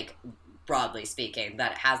 like, broadly speaking,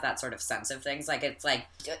 that has that sort of sense of things. Like, it's like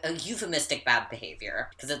a euphemistic bad behavior,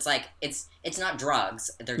 because it's like it's not drugs.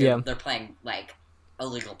 They're playing, like,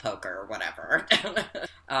 illegal poker or whatever.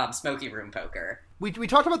 Smoky room poker. We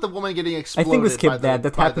talked about the woman getting exploded. I think we skipped that.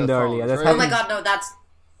 That happened earlier. Phones, right? Oh my god, no,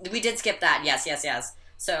 we did skip that. Yes.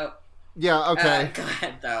 So yeah, okay. Go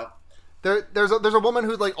ahead though. There's a woman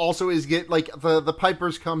who, like, also is the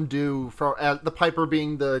Pipers come due for the Piper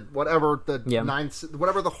being whatever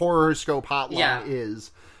the horror scope hotline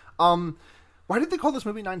is. Why did they call this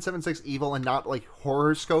movie 976 Evil and not, like,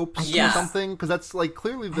 horror scopes or something? Because that's, like,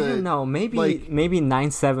 clearly the... I don't know. Maybe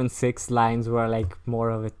 976 lines were, like,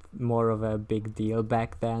 more of a big deal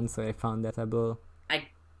back then, so I found that able.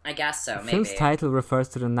 I guess so, maybe. The film's title refers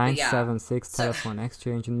to the 976 telephone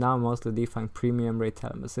exchange, and now mostly defined premium rate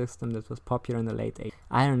telephone system that was popular in the late 80s.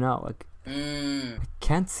 I don't know. Like, I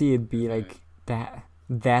can't see it be, like, that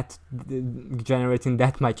generating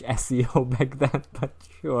that much SEO back then, but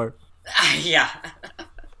sure. Yeah.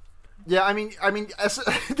 Yeah, I mean, SEO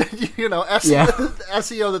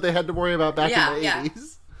that they had to worry about back in the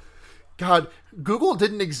 80s. God, Google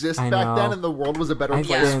didn't exist back then, and the world was a better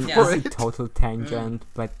place for it. Total tangent,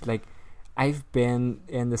 but like, I've been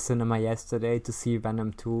in the cinema yesterday to see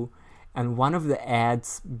Venom 2, and one of the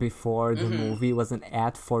ads before the movie was an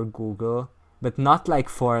ad for Google, but not like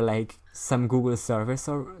for like some Google service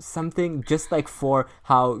or something, just like for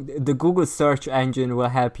how the Google search engine will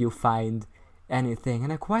help you find anything.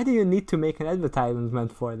 And like, why do you need to make an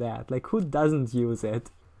advertisement for that? Like, who doesn't use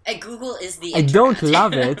it? And Google is the internet. I don't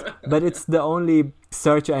love it, but it's the only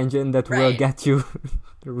search engine that will get you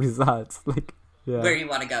results. Like, yeah. Where you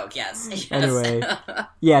want to go, yes. Anyway,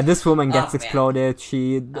 yeah, this woman gets exploded.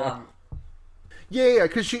 She... Yeah,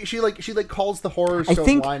 because she calls the horror show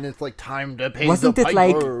line, and it's like, time to pay wasn't the it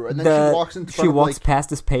like piper, and then she walks past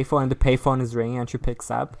this payphone, and the payphone is ringing, and she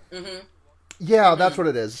picks up? Mm-hmm. Yeah, that's what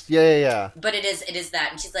it is. Yeah. But it is that,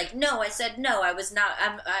 and she's like, no, I said no, I was not,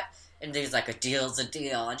 and there's like, a deal's a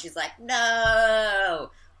deal, and she's like,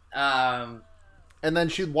 no! And then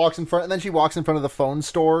she walks in front. And then she walks in front of the phone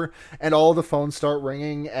store, and all the phones start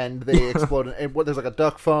ringing, and they explode. And there's like a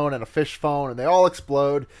duck phone and a fish phone, and they all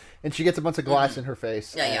explode. And she gets a bunch of glass in her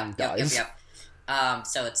face and dies. Yep.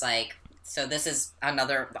 So it's like, this is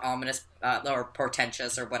another ominous or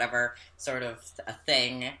portentous or whatever sort of a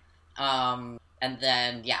thing. And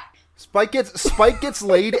then Spike gets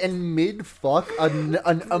laid, and mid fuck a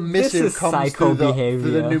missive comes through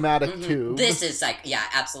the pneumatic tube. This is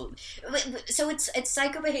absolutely. So it's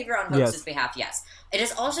psycho behavior on Hoax's behalf. Yes, it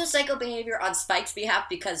is also psycho behavior on Spike's behalf,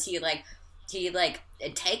 because he it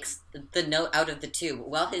takes the note out of the tube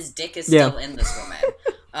while his dick is still in this woman,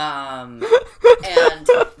 and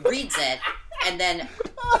reads it, and then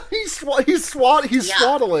he's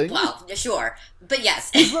swaddling. Well, sure, but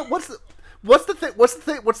yes. What's the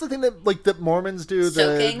thing that like that Mormons do?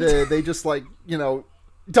 They just dunk.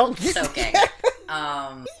 Soaking.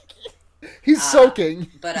 He's soaking.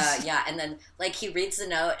 But and then like he reads the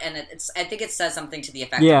note, and I think it says something to the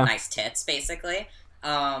effect of nice tits, basically.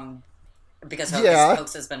 Because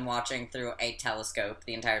Hoax has been watching through a telescope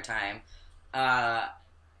the entire time.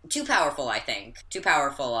 Too powerful, I think. Too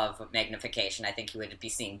powerful of magnification. I think he would be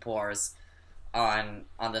seeing pores on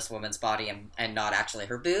this woman's body and not actually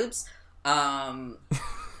her boobs. But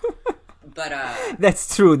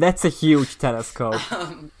that's true. That's a huge telescope.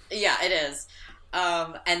 Yeah, it is.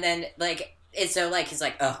 And then like it's so like he's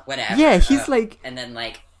like, oh, whatever. Yeah, he's like, and then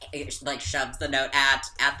like shoves the note at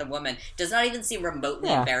the woman. Does not even seem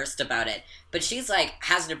remotely embarrassed about it. But she's like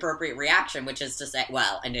has an appropriate reaction, which is to say,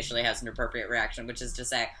 initially has an appropriate reaction, which is to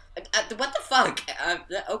say, what the fuck?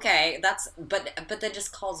 Okay, that's but then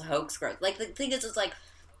just calls Hoax gross. Like the thing is, it's like.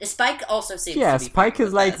 Spike also seems to be Spike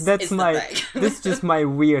is like, this is just my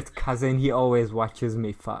weird cousin, he always watches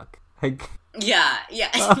me fuck. Like... Yeah.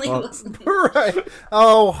 Right.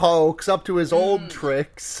 Oh, Hoax, up to his old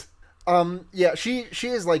tricks. She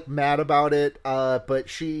is like mad about it, but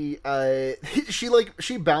she bounces,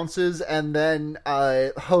 and then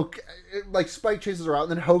Hoax, like Spike chases her out,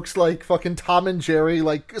 and then Hoax like fucking Tom and Jerry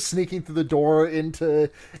like sneaking through the door into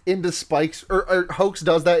Spike's, or Hoax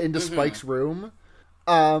does that into Spike's room.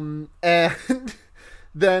 And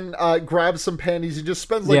then grabs some panties and just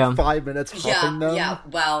spends 5 minutes huffing them. Yeah,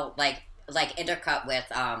 well, like intercut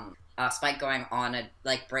with Spike going on and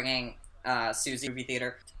like bringing Susie to movie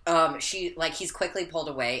theater. He's quickly pulled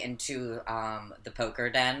away into the poker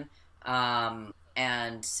den,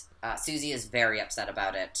 and Susie is very upset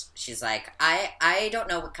about it. She's like, I don't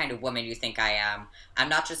know what kind of woman you think I am. I'm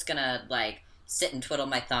not just gonna like sit and twiddle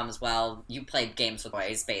my thumbs while you play games with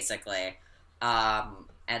boys, basically.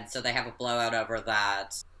 And so they have a blowout over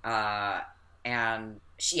that.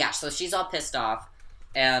 So she's all pissed off.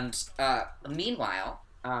 And meanwhile,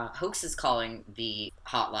 Hoax is calling the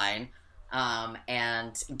hotline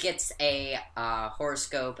and gets a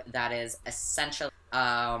horoscope that is essentially,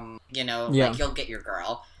 like you'll get your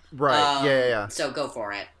girl. Right, So go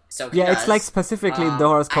for it. So it's like specifically the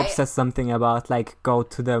horoscope says something about like go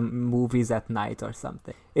to the movies at night or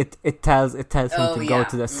something. It tells him to go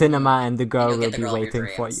to the cinema, and the girl will be waiting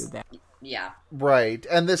for you there. Yeah. Right,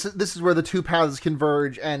 and this is where the two paths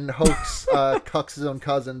converge, and Hoax cucks his own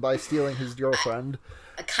cousin by stealing his girlfriend.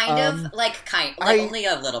 Only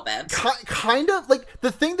a little bit. Kind of like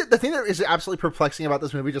the thing that is absolutely perplexing about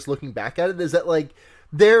this movie, just looking back at it, is that like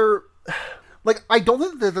they're. Like, I don't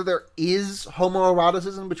think that there is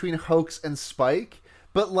homoeroticism between Hoax and Spike,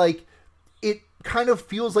 but, like, it kind of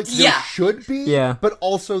feels like there should be, but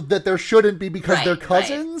also that there shouldn't be because they're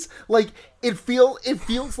cousins. Like it feels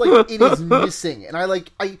like it is missing, and I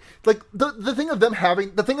like the thing of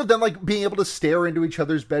them like being able to stare into each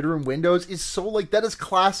other's bedroom windows is so like that is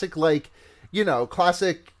classic, like, you know,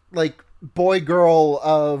 classic like boy girl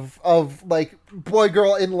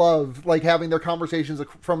in love, like having their conversations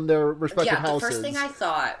from their respective houses. The first thing I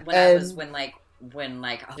thought when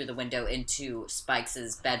through the window into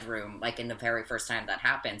Spike's bedroom, like in the very first time that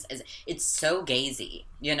happens, is it's so gazy,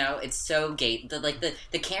 you know, it's so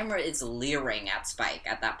the camera is leering at Spike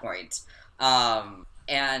at that point.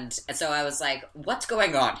 And so I was like, what's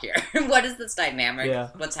going on here? What is this dynamic? Yeah.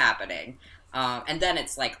 What's happening? And then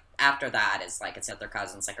it's like after that is like it's their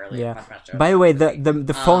cousins like earlier. Yeah. By the way,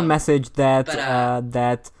 the phone message that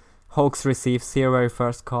that Hoax receives here where he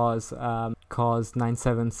first calls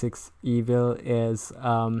 976 Evil is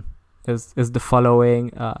the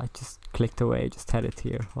following. I just clicked away, just had it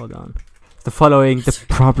here. Hold on. The following: the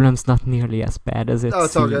problem's not nearly as bad as it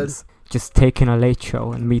seems. All good. Just take in a late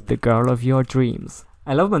show and meet the girl of your dreams.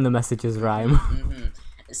 I love when the messages rhyme. Mm-hmm.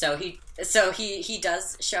 So he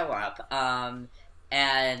does show up,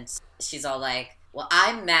 and she's all like, well,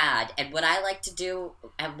 I'm mad, and what I like to do,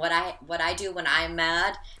 and what I do when I'm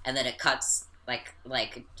mad, and then it cuts like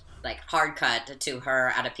hard cut to her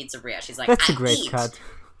at a pizzeria. She's like, that's a great cut.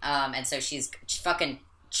 And so she's fucking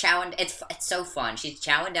chowing. It's so fun. She's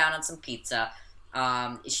chowing down on some pizza.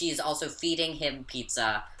 She's also feeding him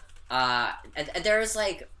pizza.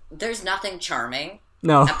 There's nothing charming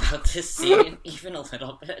about this scene, even a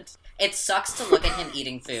little bit. It sucks to look at him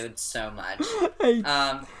eating food so much.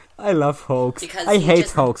 I love Hoax. I hate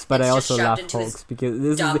Hoax, but I also love Hoax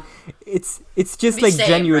because it's just like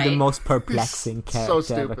genuinely the most perplexing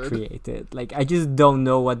character ever created. Like I just don't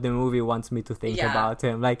know what the movie wants me to think about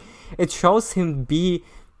him. Like it shows him be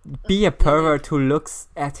a pervert who looks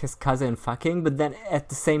at his cousin fucking, but then at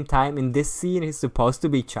the same time in this scene he's supposed to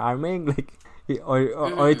be charming, like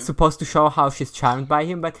or it's supposed to show how she's charmed by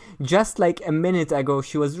him, but just like a minute ago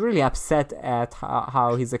she was really upset at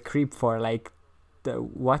how he's a creep for like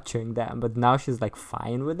watching them, but now she's like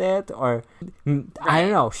fine with it, or I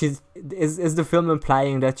don't know, is the film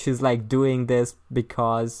implying that she's like doing this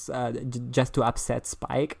because just to upset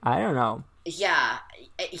Spike? I don't know. Yeah,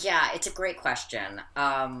 it's a great question.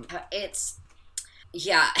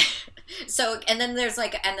 So and then there's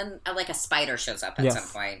like a spider shows up at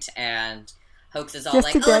some point, and Hoax is all just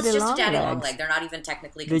like, it's just a daddy long leg. They're not even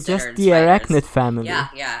technically considered they're just the spiders. Arachnid family.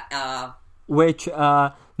 Which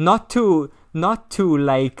not to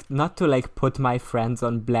put my friends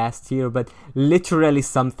on blast here, but literally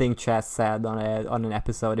something Chess said on an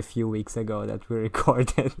episode a few weeks ago that we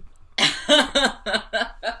recorded.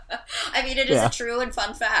 I mean, it is a true and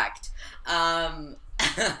fun fact.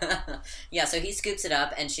 So he scoops it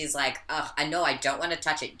up, and she's like, ugh, I know I don't want to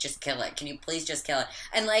touch it, just kill it. Can you please just kill it?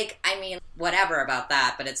 And like, I mean, whatever about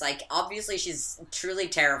that, but it's like, obviously she's truly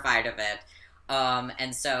terrified of it. And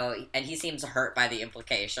he seems hurt by the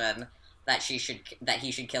implication that he should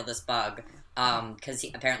kill this bug, because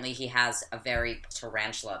apparently he has a very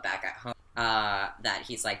tarantula back at home that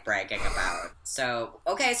he's like bragging about. So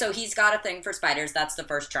he's got a thing for spiders. That's the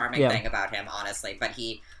first charming thing about him, honestly. But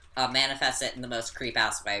he manifests it in the most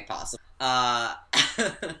creep-ass way possible. But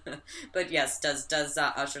yes, does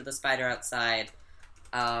usher the spider outside,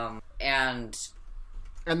 and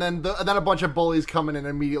then a bunch of bullies come in and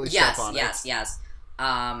immediately step on it. Yes.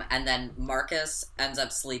 And then Marcus ends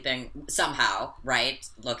up sleeping somehow, right?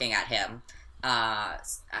 Looking at him. I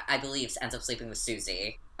believe ends up sleeping with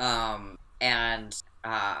Susie. And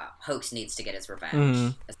Hoax needs to get his revenge. Mm-hmm.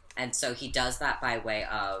 And so he does that by way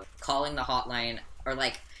of calling the hotline, or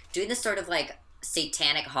like doing this sort of like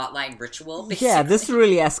satanic hotline ritual, basically. Yeah, this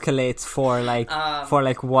really escalates for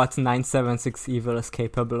what 976 Evil is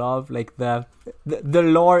capable of. Like the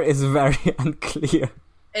lore is very unclear.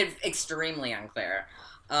 Extremely unclear.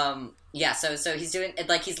 So he's doing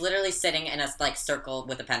like he's literally sitting in a like circle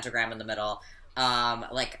with a pentagram in the middle,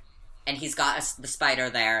 and he's got the spider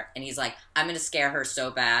there, and he's like, I'm gonna scare her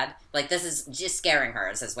so bad. Like this is just scaring her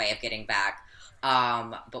as his way of getting back.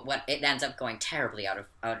 But what it ends up going terribly out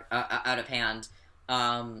of hand.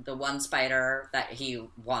 The one spider that he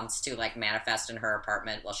wants to like manifest in her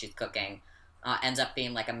apartment while she's cooking ends up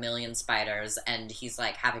being like 1,000,000 spiders, and he's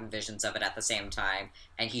like having visions of it at the same time,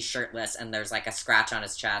 and he's shirtless, and there's like a scratch on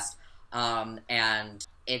his chest, and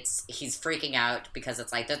he's freaking out because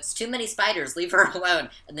it's like, that's too many spiders, leave her alone.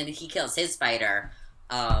 And then he kills his spider,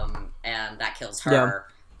 and that kills her.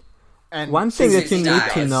 And one thing that you need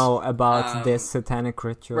dies. to know about this satanic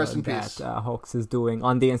ritual rest in that peace. Hawks is doing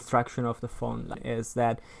on the instruction of the phone line is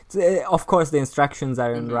that, of course, the instructions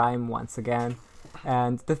are in rhyme once again.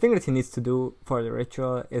 And the thing that he needs to do for the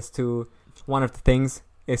ritual is to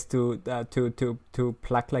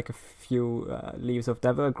pluck like a few leaves of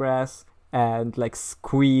devil grass and like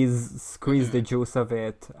squeeze the juice of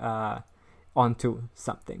it onto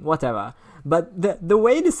something, whatever. But the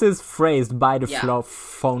way this is phrased by the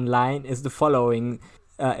phone line is the following.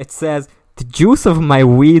 It says, "The juice of my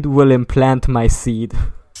weed will implant my seed."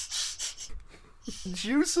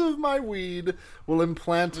 Juice of my weed will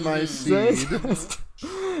implant my seed.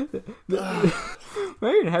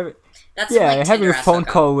 That's having a phone Tinder-esque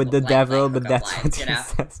call with the like devil, but hookup that's lines, what he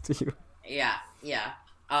says to you. Yeah.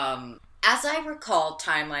 As I recall,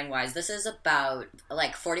 timeline-wise, this is about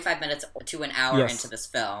like 45 minutes to an hour into this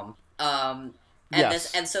film. And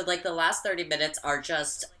so like the last 30 minutes are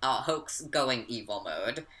just Hoax going evil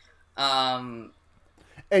mode.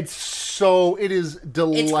 It is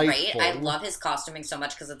delightful. It's great. I love his costuming so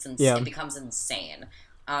much because it becomes insane.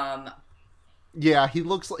 Yeah, he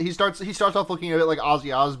starts off looking a bit like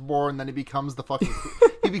Ozzy Osbourne, then he becomes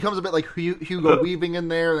a bit like Hugo Weaving in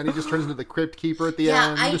there, and then he just turns into the Crypt Keeper at the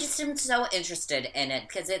end. Yeah, I just am so interested in it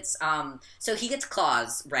because it's so he gets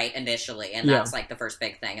claws right initially, and that's like the first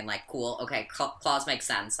big thing, and like cool, okay, claws make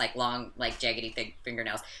sense, like long, like jaggedy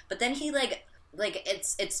fingernails, but then he like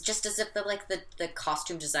it's just as if the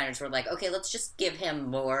costume designers were like, okay, let's just give him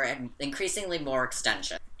more and increasingly more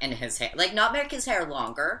extension in his hair, like not make his hair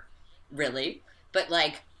longer. Really, but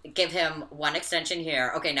like give him one extension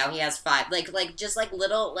here. Okay, now he has 5, like just like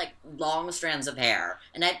little like long strands of hair,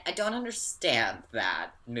 and I don't understand that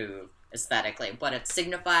move aesthetically, but it's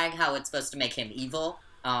signifying how it's supposed to make him evil.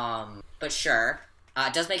 But sure,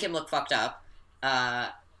 it does make him look fucked up,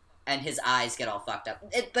 and his eyes get all fucked up.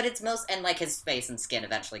 But it's and like his face and skin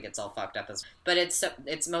eventually gets all fucked up but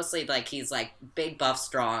it's mostly like he's like big, buff,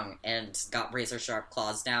 strong, and got razor sharp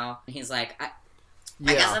claws now. And he's like,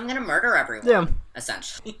 I guess I'm gonna murder everyone,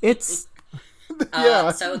 essentially. It's...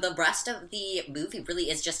 So the rest of the movie really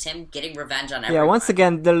is just him getting revenge on everyone. Yeah, once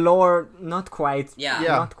again, the lore, not quite clear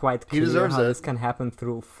he deserves how it. this can happen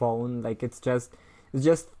through phone. Like, it's just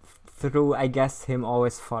through, I guess, him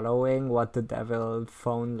always following what the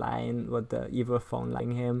evil phone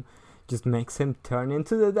line him just makes him turn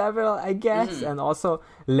into the devil, I guess. And also,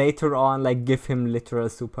 later on, like, give him literal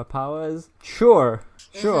superpowers. Sure.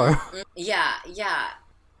 Yeah.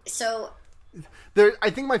 So I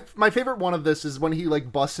think my favorite one of this is when he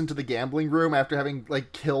like busts into the gambling room after having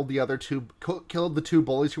like killed the two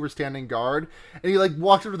bullies who were standing guard, and he like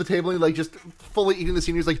walks over to the table and he like just fully eating the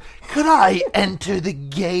scene. He's like, "Could I enter the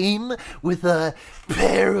game with a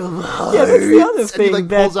pair of hearts?" Yeah, that's the other thing. And he like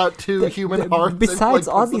pulls out two human hearts. Besides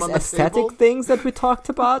and, like, all puts them these on the aesthetic table. things that we talked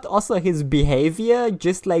about, also his behavior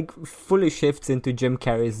just like fully shifts into Jim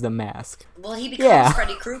Carrey's The Mask. Well, he becomes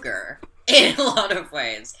Freddy Krueger in a lot of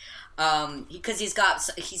ways. Because he's got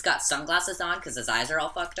sunglasses on because his eyes are all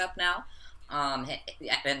fucked up now.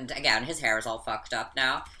 And again, his hair is all fucked up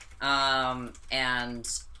now.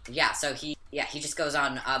 So he just goes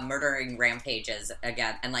on murdering rampages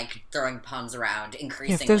again and like throwing puns around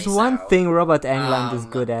increasingly. If there's one thing Robert Englund is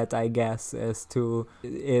good at, I guess, is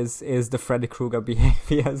the Freddy Krueger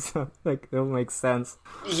behavior. So like it'll make sense.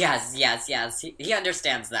 Yes. He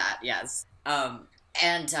understands that. Yes.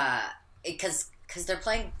 Because they're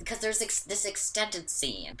playing, because there's this extended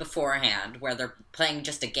scene beforehand where they're playing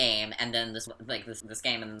just a game, and then this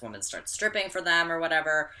game, and this woman starts stripping for them or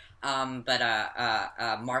whatever. But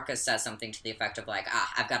Marcus says something to the effect of like,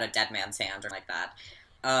 I've got a dead man's hand or like that.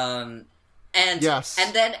 And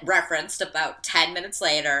then referenced about 10 minutes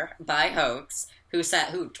later by Hoax,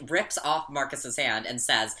 who rips off Marcus's hand and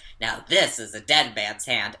says, "Now this is a dead man's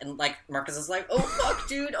hand." And like Marcus is like, "Oh fuck,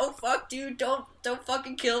 dude! Don't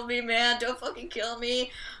fucking kill me, man! Don't fucking kill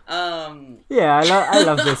me!" I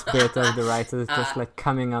love this bit of the writer just like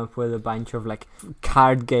coming up with a bunch of like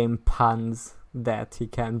card game puns that he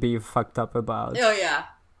can be fucked up about. Oh yeah.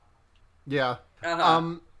 Yeah.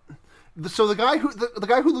 So the guy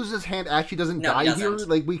who loses his hand actually doesn't die here.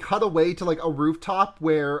 Like we cut away to like a rooftop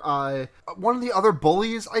where one of the other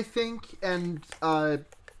bullies, I think, and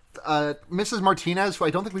Mrs. Martinez, who I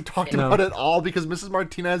don't think we talked about at all because Mrs.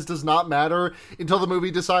 Martinez does not matter until the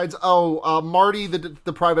movie decides, Marty,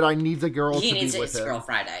 the private eye, needs a girl to be with him. He needs his girl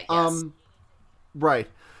Friday. Yes. Right.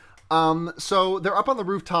 So they're up on the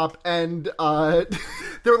rooftop, and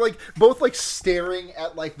they're like both like staring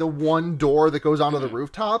at like the one door that goes onto the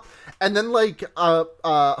rooftop, and then like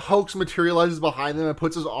Hoax materializes behind them and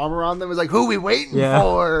puts his arm around them. Is like, "Who we waiting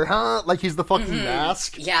for? Huh?" Like he's the fucking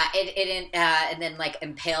mask. Yeah, and then like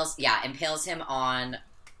impales him on.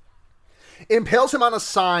 Impales him on a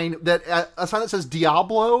sign that says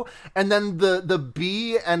Diablo, and then the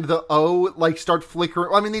B and the O like start flickering.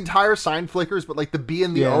 Well, I mean, the entire sign flickers, but like the B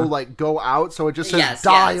and the O like go out, so it just says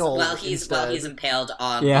dial. Well, he's impaled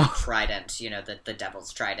on the trident, the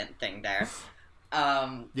devil's trident thing there.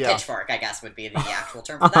 Pitchfork, I guess, would be the actual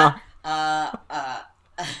term for that.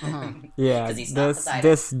 Yeah,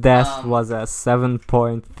 this death was a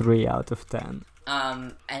 7.3 out of 10.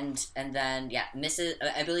 And then Mrs.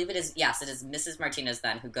 I believe it is Mrs. Martinez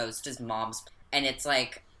then who goes to his mom's, and it's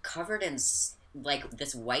like covered in like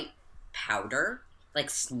this white powder, like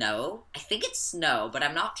snow. I think it's snow, but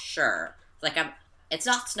I'm not sure. It's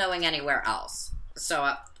not snowing anywhere else,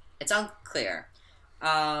 so it's unclear.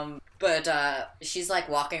 But she's like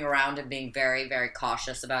walking around and being very, very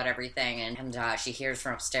cautious about everything, and she hears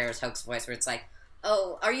from upstairs Hoax's voice where it's like,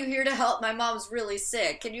 "Oh, are you here to help? My mom's really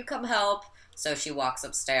sick. Can you come help?" So she walks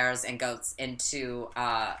upstairs and goes into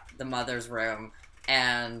the mother's room,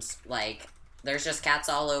 and like there's just cats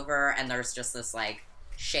all over, and there's just this like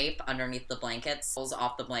shape underneath the blankets. Pulls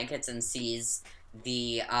off the blankets and sees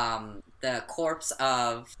the corpse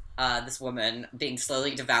of this woman being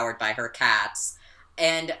slowly devoured by her cats,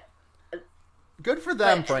 and good for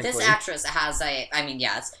them. Frankly, this actress has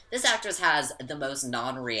this actress has the most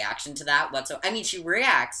non-reaction to that whatsoever. I mean, she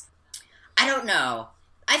reacts. I don't know.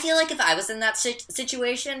 I feel like if I was in that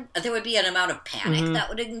situation, there would be an amount of panic that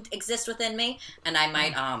would exist within me, and I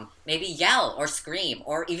might maybe yell or scream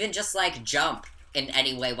or even just like jump in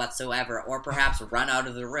any way whatsoever, or perhaps run out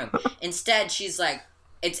of the room. Instead, she's like,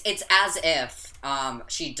 it's as if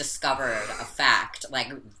she discovered a fact,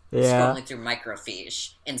 like scrolling through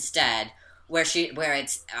microfiche instead, where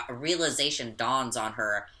it's a realization dawns on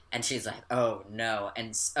her, and she's like, "Oh no,"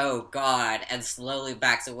 and "Oh God," and slowly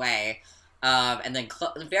backs away. And then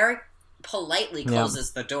very politely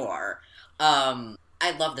closes the door. I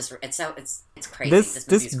love this. It's crazy.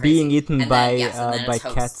 This being eaten by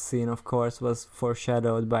cats scene, of course, was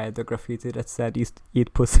foreshadowed by the graffiti that said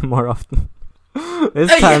 "Eat pussy more often."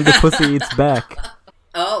 This time the pussy eats back.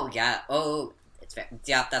 Oh yeah. Oh, that's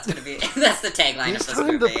gonna be that's the tagline of this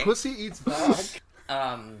movie. The pussy eats back.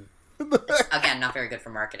 Again, not very good for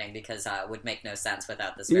marketing because it would make no sense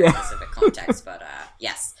without this very specific context. But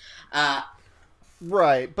yes.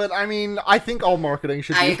 Right, but I mean, I think all marketing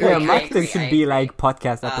should be... marketing should be like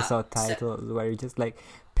podcast episode titles, where you just like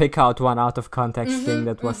pick out one out of context thing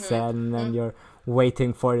that was said, and then you're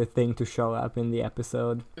waiting for the thing to show up in the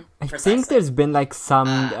episode. I think there's been like some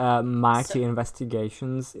marketing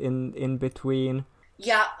investigations in between.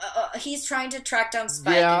 Yeah, he's trying to track down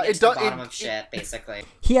Spike and get to the bottom of shit, basically.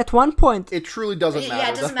 He at one point... It truly doesn't matter. Yeah,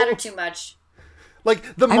 it doesn't matter too much.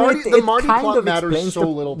 Like, the Marty plot matters so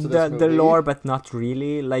little to this movie. The lore, but not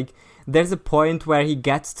really. Like, there's a point where he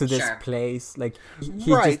gets to this place. Like, he's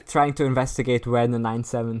just trying to investigate where the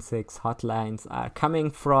 976 hotlines are coming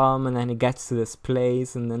from, and then he gets to this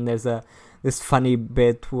place, and then there's this funny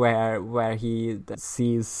bit where he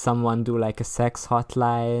sees someone do, like, a sex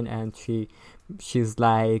hotline, and she's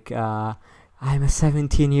like, I'm a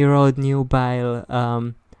 17-year-old nubile,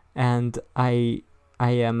 and I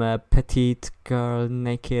am a petite girl,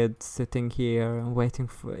 naked, sitting here, waiting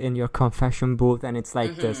in your confession booth, and it's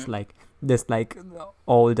like this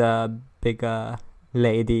older, bigger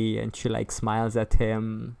lady, and she like smiles at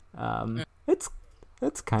him. It's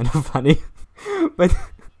kind of funny, but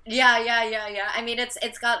yeah. I mean,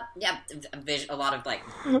 it's got a lot of like.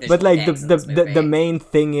 But like the main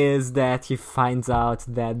thing is that he finds out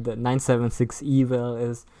that the 976 Evil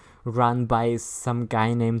is run by some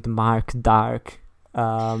guy named Mark Dark.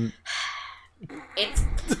 It's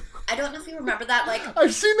I don't know if you remember that. Like,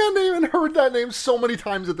 I've seen that name and heard that name so many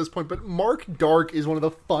times at this point, but Mark Dark is one of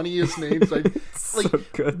the funniest names. So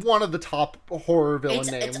good. One of the top horror villain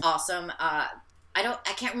names. It's awesome. I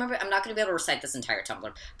can't remember. I'm not going to be able to recite this entire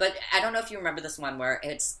Tumblr, but I don't know if you remember this one where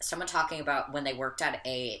it's someone talking about when they worked at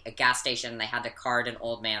a gas station and they had to card an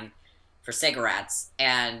old man for cigarettes,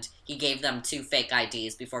 and he gave them 2 fake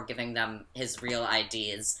IDs before giving them his real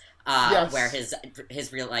IDs. Where his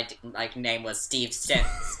real name was Steve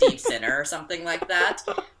Sinner or something like that.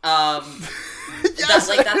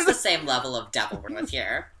 That's the same level of devil we're with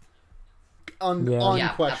here.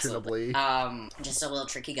 unquestionably. Just a little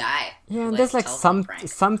tricky guy. Yeah, and there's like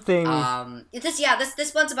something.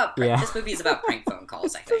 This one's about prank. This movie is about prank phone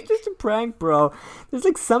calls. I think it's just a prank, bro. There's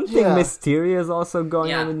like something mysterious also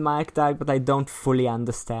going on with Mike Dark, but I don't fully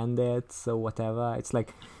understand it. So whatever. It's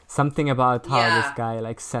like something about how this guy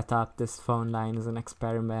like set up this phone line as an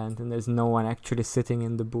experiment, and there's no one actually sitting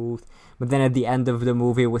in the booth. But then at the end of the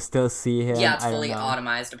movie, we still see him. Yeah, it's fully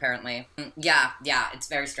automized apparently. Yeah, it's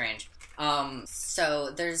very strange.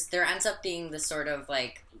 So there ends up being this sort of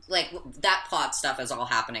like that plot stuff is all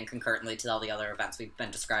happening concurrently to all the other events we've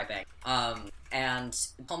been describing. And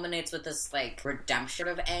culminates with this like redemption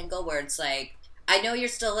of angle where it's like, I know you're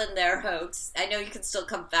still in there, Hoax. I know you can still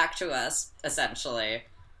come back to us, essentially.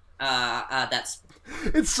 That's...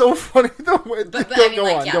 It's so funny the way... But I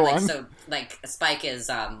mean, go on. So, like, Spike is,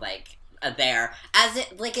 there. As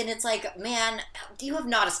it, like, and it's like, man, you have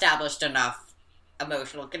not established enough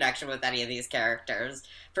emotional connection with any of these characters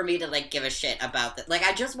for me to, like, give a shit about that. Like,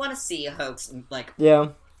 I just want to see Hoax, like...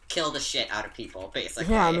 kill the shit out of people,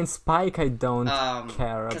 basically. Yeah, I mean, Spike I don't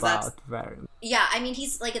care about very much. Yeah, I mean,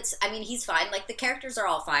 he's fine. Like, the characters are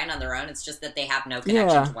all fine on their own, it's just that they have no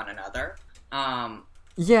connection to one another.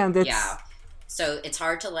 So it's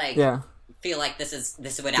hard to, like, feel like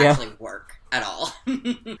this would actually work at all.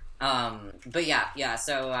 But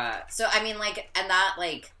so I mean, like, and that,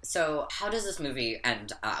 like, so how does this movie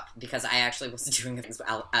end up? Because I actually wasn't doing things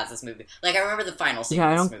as this movie. Like, I remember the final scene. Yeah,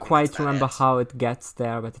 I don't quite remember how it gets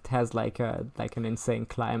there, but it has like an insane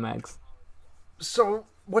climax. So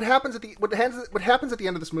what happens at the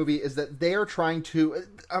end of this movie is that they are trying to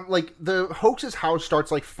like, the Hoax's house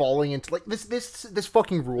starts like falling into like this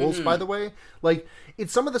fucking rules. By the way, like,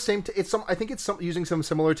 it's some of the same. I think it's using some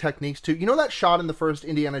similar techniques too. You know that shot in the first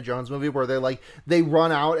Indiana Jones movie where they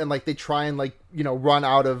run out and like they try and like, you know, run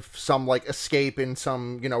out of some like escape in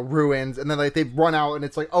some, you know, ruins, and then like they run out and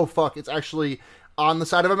it's like, oh fuck, it's actually on the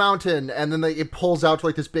side of a mountain, and then it pulls out to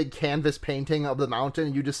like this big canvas painting of the mountain,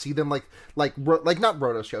 and you just see them like not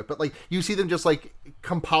rotoscoped, but like you see them just like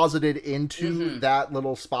composited into that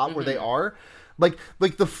little spot where they are. Like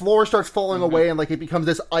the floor starts falling away, and like it becomes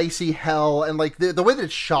this icy hell, and like the way that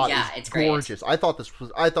it's shot is gorgeous. Great. I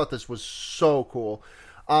thought this was so cool.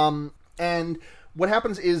 And what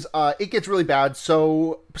happens is it gets really bad.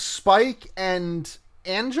 So Spike and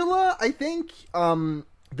Angela, I think,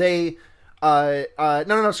 they.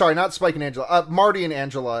 Sorry, not Spike and Angela. Marty and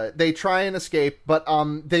Angela. They try and escape, but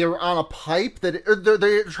they are on a pipe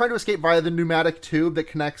they're trying to escape via the pneumatic tube that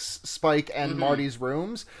connects Spike and Marty's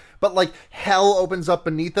rooms. But like hell opens up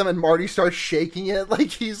beneath them, and Marty starts shaking it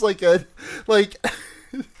like he's like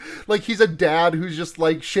like he's a dad who's just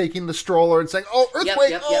like shaking the stroller and saying, "Oh,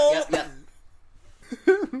 earthquake!" Yep.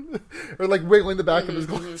 Or like wiggling the back of his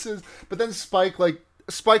glasses. But then Spike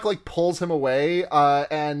pulls him away,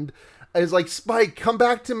 and is like, "Spike, come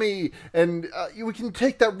back to me, and we can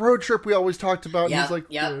take that road trip we always talked about." And he's like,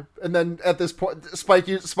 and then at this point, Spike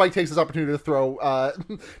takes his opportunity to throw Hoax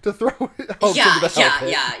into the hell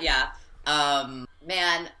pit.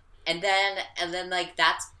 Man, and then like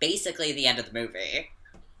that's basically the end of the movie.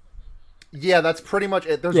 Yeah, that's pretty much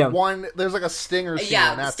it. There's like a stinger scene.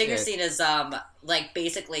 Yeah, the stinger scene is like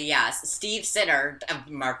basically Steve Sinner,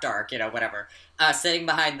 Mark Dark, you know, whatever, sitting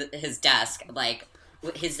behind his desk, like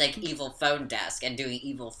his like evil phone desk and doing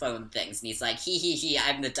evil phone things, and he's like, he,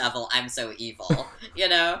 I'm the devil, I'm so evil, you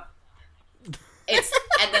know. It's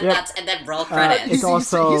and then roll credits. It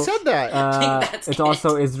also, he said that. It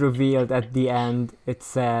also is revealed at the end. It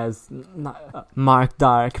says Mark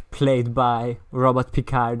Dark, played by Robert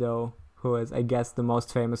Picardo, who is, I guess, the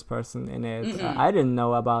most famous person in it. I didn't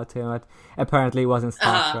know about him, but apparently he was in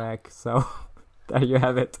Star Trek. So there you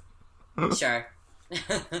have it. Sure.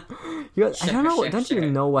 I don't know. Don't you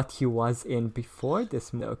know what he was in before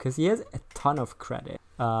this movie? Because he has a ton of credit.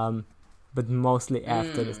 But mostly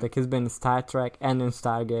after this, like he's been in Star Trek and in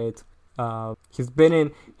Stargate. He's been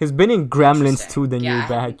in Gremlins 2: The New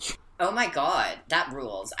Batch. Oh my god, that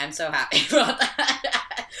rules! I'm so happy about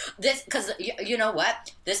that. This, because you know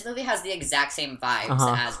what, this movie has the exact same vibes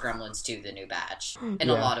as Gremlins 2: The New Batch in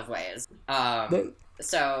a lot of ways.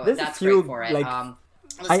 So that's great for it. Like,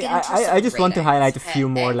 I just want to highlight a few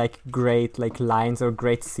more like great like lines or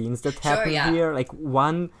great scenes that happen here. Like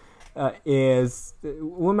one is,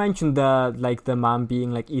 we mentioned the mom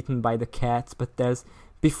being like eaten by the cats, but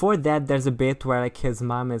before that there's a bit where like his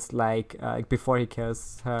mom is like before he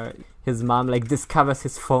kills her, his mom like discovers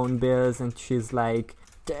his phone bills, and she's like,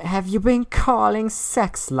 "Have you been calling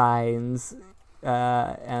sex lines?"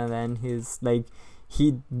 And then he's like,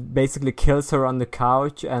 he basically kills her on the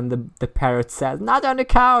couch, and the parrot says, "Not on the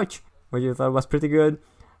couch," which I thought was pretty good.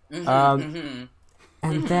 And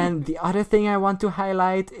then the other thing I want to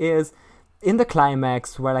highlight is in the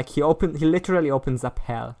climax where like he literally opens up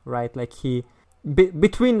hell, right? Like he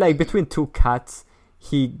between two cuts,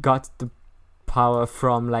 he got the power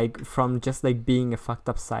from just like being a fucked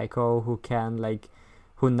up psycho who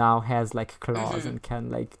now has like claws and can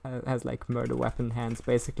like has like murder weapon hands.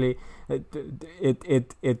 Basically,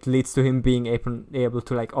 it leads to him being able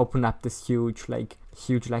to like open up this huge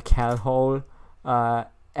hellhole,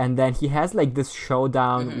 and then he has like this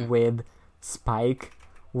showdown with Spike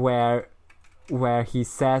where he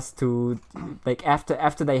says to like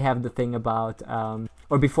after they have the thing about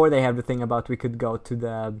or before they have the thing about we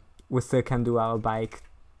still can do our bike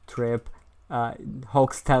trip,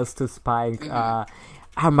 Hoax tells to Spike,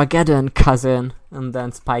 Armageddon, cousin, and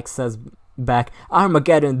then Spike says back,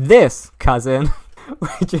 Armageddon this, cousin,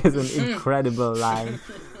 which is an incredible line.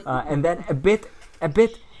 And then a bit after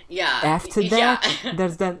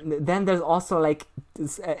that, there's also like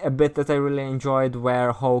a bit that I really enjoyed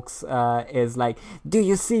where Hoax is like, do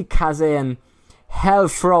you see, cousin? Hell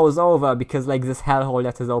froze over because like this hellhole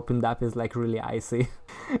that has opened up is like really icy.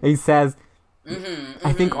 He says,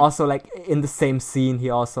 I think also like in the same scene he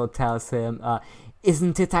also tells him,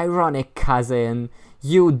 isn't it ironic, cousin?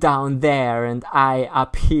 You down there and I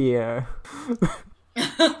up here.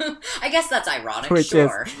 I guess that's ironic,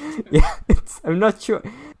 sure. I'm not sure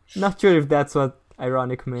if that's what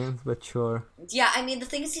ironic means, but sure. Yeah, I mean the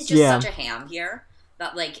thing is he's just such a ham here.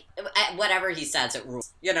 That like whatever he says, it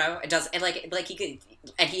rules. You know, it does. And like he could,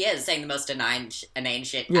 and he is saying the most inane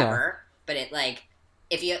shit ever. But it like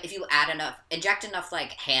if you inject enough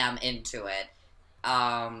like ham into it,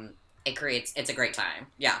 it's a great time.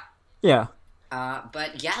 Yeah. Yeah.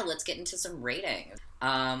 But yeah, let's get into some ratings.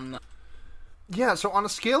 Yeah, so on a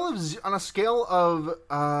scale of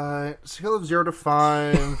 0 to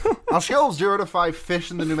 5, on a scale of 0 to 5 fish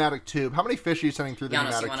in the pneumatic tube, how many fish are you sending through the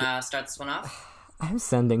pneumatic tube? Giannis, you want to start this one off? I'm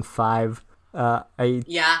sending 5. I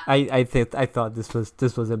thought this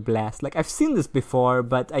was a blast. Like I've seen this before,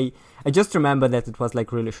 but I just remember that it was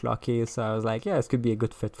like really schlocky, so I was like, yeah, this could be a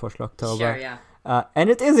good fit for Schlocktober. Sure, yeah. And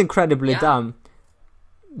it is incredibly dumb,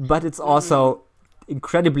 but it's also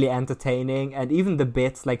incredibly entertaining, and even the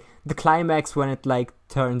bits like the climax when it like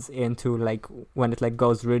turns into like when it like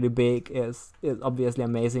goes really big is obviously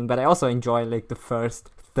amazing. But I also enjoy like the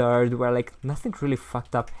first third where like nothing really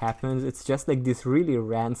fucked up happens. It's just like these really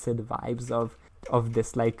rancid vibes of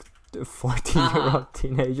this like 14-year-old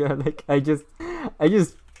teenager. Like I just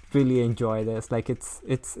really enjoy this. Like it's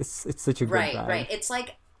such a good vibe. Right. It's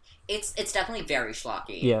like it's definitely very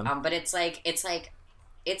schlocky. Yeah. But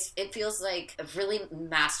it feels like a really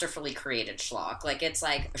masterfully created schlock. Like it's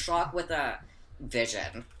like a schlock with a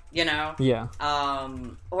vision, you know? Yeah.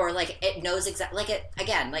 Or like it knows exactly, like it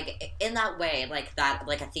again, like in that way, like that,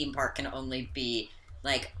 like a theme park can only be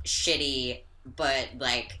like shitty but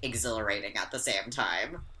like exhilarating at the same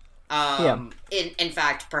time. In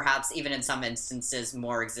fact, perhaps even in some instances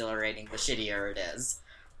more exhilarating the shittier it is.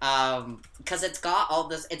 Because it's got all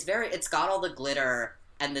this, it's got all the glitter,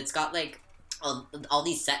 and it's got like all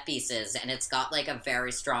these set pieces, and it's got like a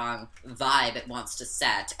very strong vibe it wants to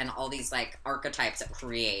set, and all these like archetypes it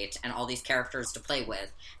create, and all these characters to play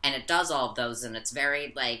with, and it does all of those, and it's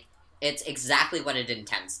very like it's exactly what it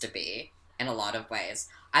intends to be in a lot of ways.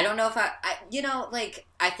 I don't know if I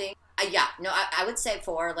would say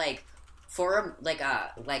for a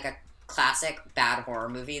classic bad horror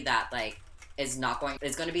movie that like is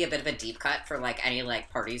going to be a bit of a deep cut for like any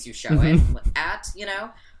like parties you show it at, you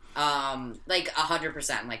know. Like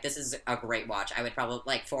 100%, like this is a great watch. I would probably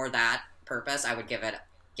like for that purpose I would give it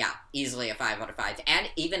easily a 5 out of 5. And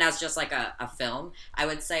even as just like a film, I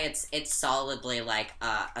would say it's solidly like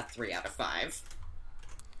a 3 out of 5.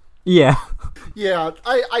 Yeah.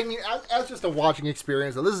 I mean, as just a watching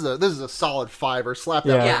experience, this is a solid 5. Slap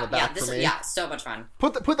that on the back for me. Yeah, so much fun.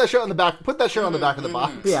 Put that shit on the back. Put that shit on the back of the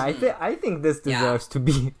box. Yeah, I think this deserves to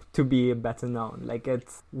be better known. Like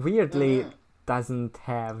it's weirdly doesn't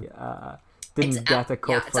have didn't get a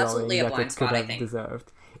cult following that it could have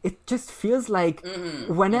deserved. It just feels like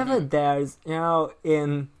whenever there's we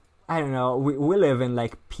live in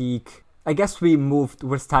like peak. I guess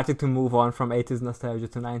we're starting to move on from 80s nostalgia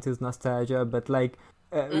to 90s nostalgia, but like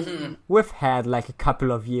we've had like a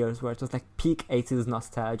couple of years where it was like peak 80s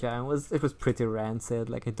nostalgia, and it was pretty rancid.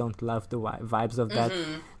 Like I don't love the vibes of that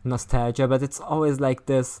nostalgia, but it's always like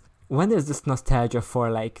this when there's this nostalgia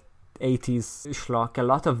for like 80s schlock, a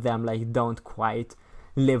lot of them like don't quite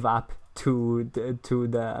live up to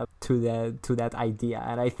that idea,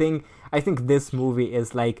 and I think this movie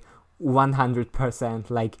is like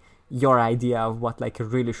 100% like your idea of what like a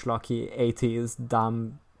really schlocky 80s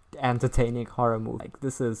dumb entertaining horror movie. Like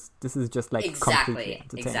this is just like completely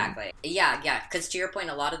entertaining. Exactly. Yeah. Because to your point,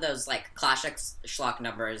 a lot of those like classic schlock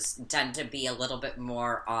numbers tend to be a little bit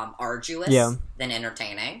more arduous than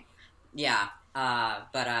entertaining. Yeah.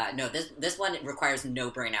 But no, this one requires no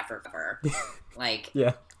brain effort ever. Like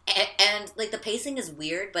and like the pacing is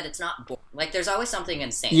weird, but it's not like there's always something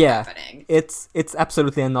insane happening. It's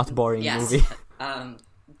absolutely a not boring movie.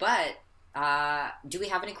 But do we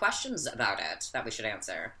have any questions about it that we should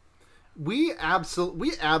answer? We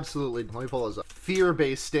absolutely. Let me pull those up.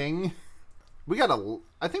 Fear-basting.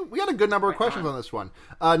 I think we got a good number of questions on this one.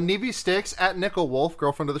 Nevi Sticks at Nickel Wolf,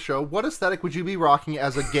 girlfriend of the show. What aesthetic would you be rocking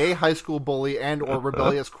as a gay high school bully and or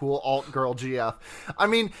rebellious cool alt girl GF? I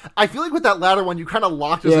mean, I feel like with that latter one, you kind of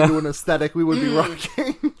locked us into an aesthetic we would be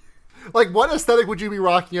rocking. Like, what aesthetic would you be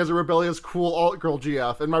rocking as a rebellious cool alt girl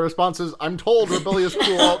GF? And my response is, I'm told rebellious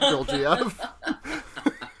cool alt girl GF.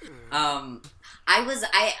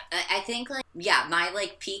 I think like my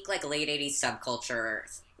like peak like late 80s subculture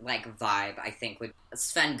like vibe I think would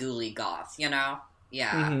Svengoolie goth, you know?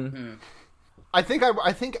 Yeah. Mm-hmm. I think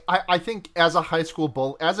as a high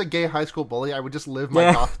school as a gay high school bully, I would just live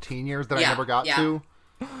my goth teen years that I never got to.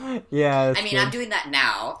 Yeah. I mean, I'm doing that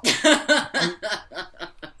now.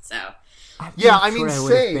 So. I mean,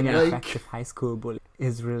 same. An effective high school bully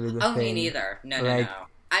is really the thing. Oh, me neither. No.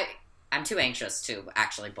 I'm too anxious to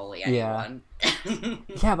actually bully anyone.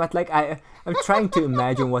 Yeah, but like I'm trying to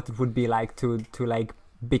imagine what it would be like to like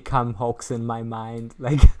become Hoax in my mind.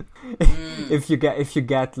 Like if you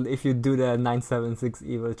do the 976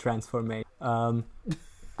 evil transformation. I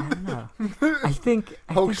don't know. I think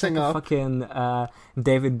like a fucking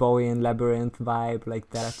David Bowie and Labyrinth vibe, like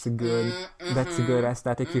that's a good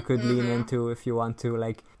aesthetic you could lean into if you want to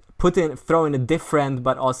like throw in a different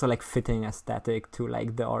but also like fitting aesthetic to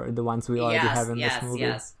like the ones we already have in this movie.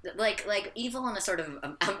 Yes, like evil in a sort of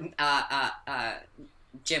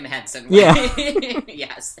Jim Henson way. Yeah.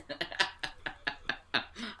 Yes.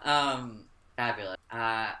 Fabulous.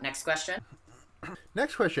 Next question.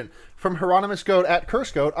 Next question from Hieronymus Goat at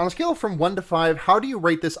Curse Goat. On a scale from 1 to 5, how do you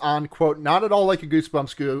rate this on, quote, not at all like a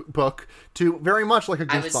Goosebumps book to very much like a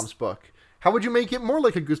Goosebumps book? How would you make it more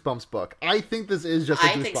like a Goosebumps book? I think this is just a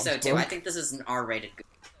Goosebumps book. I think so too. I think this is an R-rated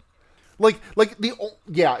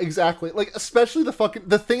exactly. Like, especially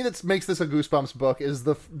the thing that makes this a Goosebumps book is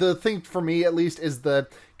the thing for me at least is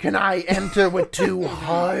can I enter with 2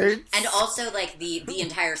 hearts? And also like the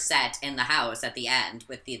entire set in the house at the end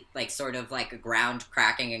with the like sort of like ground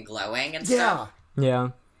cracking and glowing and stuff. Yeah.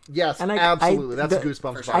 Yes, and absolutely. That's a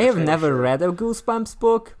Goosebumps book. I have never read a Goosebumps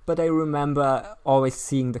book, but I remember always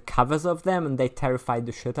seeing the covers of them, and they terrified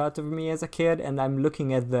the shit out of me as a kid. And I'm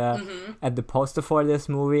looking at the poster for this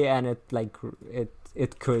movie, and it could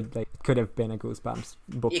have been a Goosebumps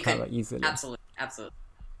book cover easily. Absolutely.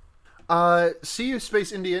 See You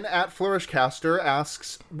Space Indian at Flourishcaster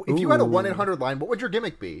asks, if you had a 1-800 line, what would your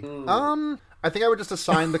gimmick be? I think I would just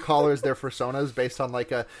assign the callers their personas based on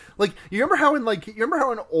you remember how in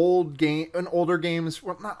older games,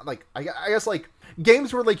 well, not like I guess like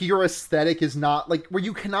games where like your aesthetic is not like where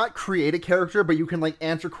you cannot create a character, but you can like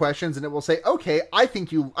answer questions and it will say, okay, I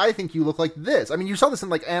think you look like this. I mean, you saw this in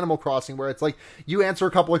like Animal Crossing where it's like you answer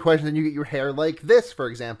a couple of questions and you get your hair like this, for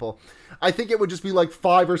example. I think it would just be like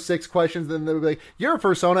 5 or 6 questions, and then they would be like, your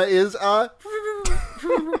persona is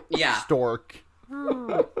stork.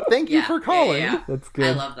 Thank you for calling. Yeah. That's good.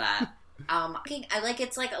 I love that. I like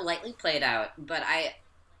it's like lightly played out, but I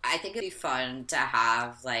think it'd be fun to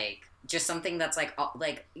have like just something that's like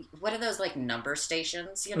what are those like number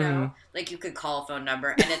stations? You know, like you could call a phone number,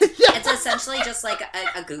 and it's essentially just like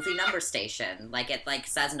a goofy number station. Like it like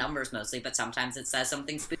says numbers mostly, but sometimes it says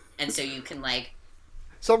something spooky, and so you can like.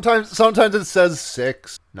 Sometimes it says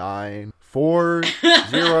 6, 9, 4,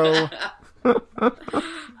 0.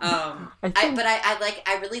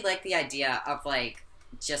 I really like the idea of like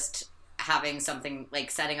just having something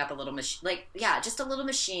like setting up a little machine, just a little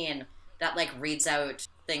machine that like reads out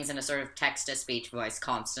things in a sort of text to speech voice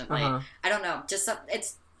constantly. I don't know, just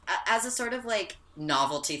it's as a sort of like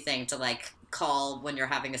novelty thing to like call when you're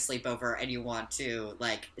having a sleepover and you want to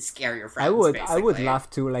like scare your friends. I would love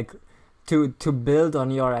to like to build on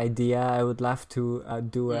your idea. I would love to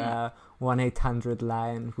do a 1-800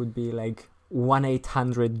 line. Would be like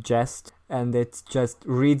 1-800 jest, and it just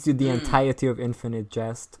reads you the entirety of Infinite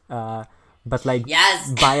Jest, but like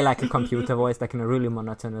by like a computer voice, like in a really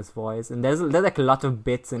monotonous voice. And there's like a lot of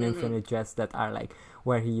bits in Infinite Jest that are like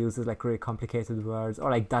where he uses like really complicated words or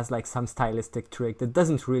like does like some stylistic trick that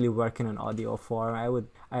doesn't really work in an audio form.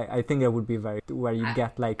 I think that would be where you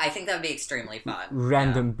get like I think that would be extremely fun.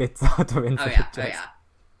 Random bits out of Infinite Jest.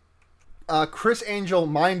 Chris Angel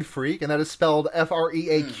Mind Freak, and that is spelled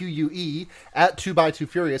Freaque at 2x2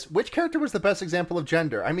 Furious. Which character was the best example of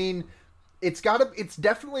gender? I mean, it's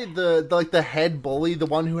definitely the head bully, the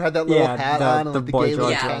one who had that little hat on and the gay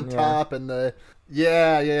little tank top and the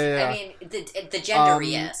yeah. I mean, the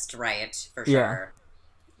genderiest, right? For sure.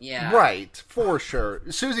 Yeah. Right, for sure.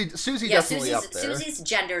 Susie definitely up there. Susie's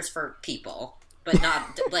gender's for people, but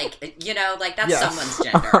not like, you know, like that's someone's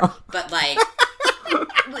gender, but like.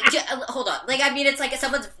 Hold on. Like, I mean, it's like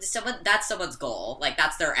that's someone's goal. Like,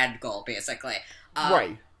 that's their end goal, basically.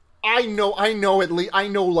 Right. I know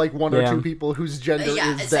like one or two people whose gender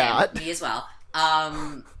is that. Me as well.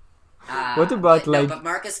 What about but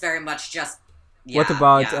Marcus very much just. What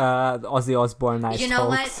about Ozzy Osbourne? You know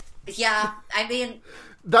what? Yeah, I mean.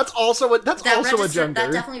 That's also a gender.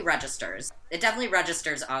 That definitely registers. It definitely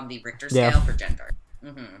registers on the Richter scale for gender.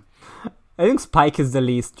 Mm-hmm. I think Spike is the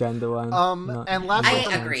least gender one. And last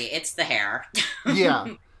I agree. It's the hair.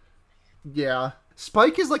 Yeah.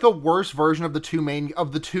 Spike is like a worse version of the two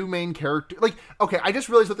main characters. Like, okay, I just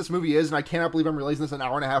realized what this movie is, and I cannot believe I'm realizing this an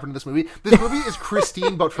hour and a half into this movie. This movie is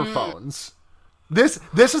Christine, but for phones. This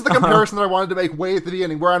is the comparison that I wanted to make way at the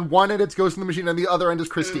beginning, where on one end it's Ghost in the Machine, and the other end is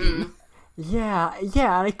Christine. Mm-hmm. Yeah,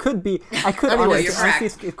 and it could be. I could anyway,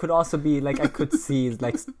 honestly, it could also be like I could see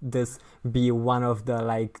like this be one of the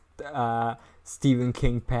like Stephen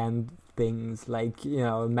King pen things, like, you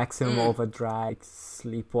know, Maximum Overdrive,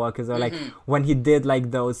 Sleepwalkers, or like when he did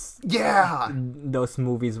like those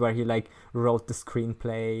movies where he like wrote the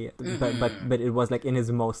screenplay, but it was like in his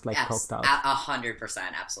most like coked out. 100%,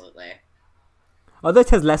 absolutely. Although it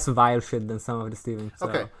has less vile shit than some of the Stephen. So.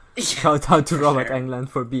 Okay. Shout out to Robert Englund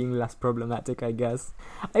for being less problematic, I guess.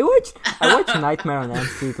 I watched Nightmare on Elm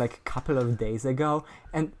Street like a couple of days ago,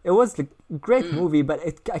 and it was a great movie, but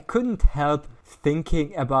I couldn't help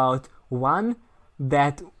thinking about, one,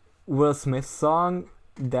 that Will Smith song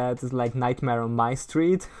that is like Nightmare on My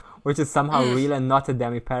Street, which is somehow real and not a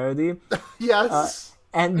demi-parody. Yes.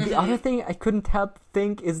 And the other thing I couldn't help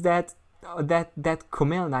think is that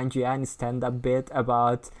Kumail Nanjiani stand-up bit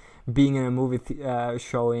about being in a movie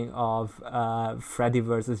showing of Freddy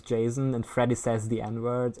versus Jason, and Freddy says the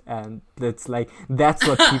N-word, and it's like that's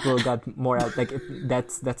what people got more like.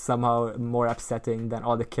 That's somehow more upsetting than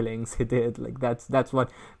all the killings he did. Like that's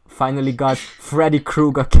what finally got Freddy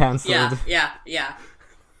Krueger canceled. Yeah.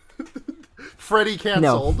 Freddy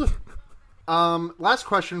canceled. No. Last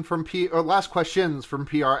questions from PR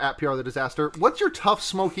at PR the Disaster. What's your tough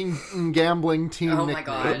smoking and gambling team nickname? My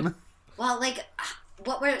god. Well, like.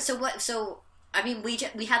 I mean, we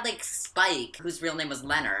had like Spike, whose real name was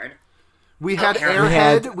Leonard. We had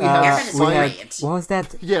Airhead. We had Spike. What was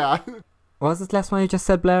that? Yeah. What was this last one you just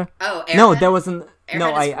said, Blair? Oh, Airhead? No, there wasn't. Airhead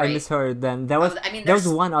no, I misheard. Then there was. There was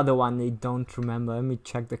one other one I don't remember. Let me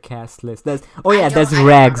check the cast list. There's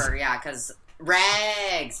Rags. Yeah, because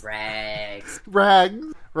Rags.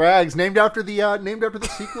 Rags, named after the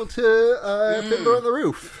sequel to Fiddler on the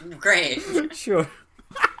Roof. Great. Sure.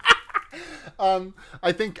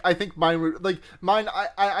 I think mine.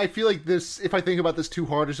 I feel like this. If I think about this too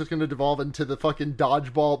hard, it's just going to devolve into the fucking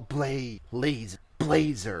dodgeball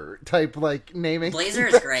Blazer type like naming. Blazer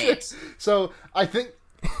is great. So I think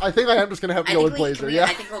I am just going to have to go with Blazer.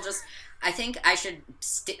 I think I should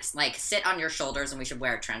sit on your shoulders, and we should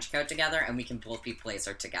wear a trench coat together, and we can both be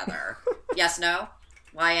Blazer together. Yes, no,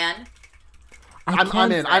 YN.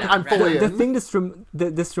 I'm in. I'm fully in. The thing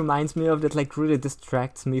this reminds me of that like really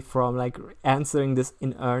distracts me from like answering this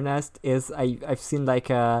in earnest is I've seen like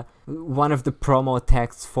one of the promo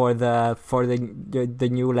texts for the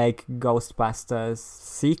new like Ghostbusters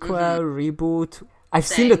sequel reboot. I've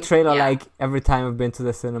seen the trailer like every time I've been to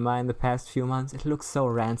the cinema in the past few months. It looks so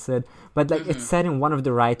rancid, but like it said in one of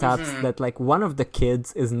the write-ups that like one of the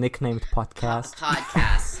kids is nicknamed Podcast.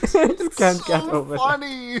 Podcast. I just can't get over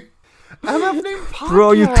funny. That. MF name Podcast.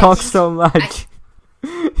 Bro, you talk so much.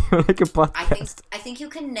 You're like a podcast. I think you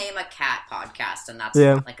can name a cat podcast, and that's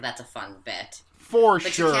that's a fun bit. For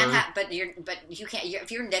sure. You can't.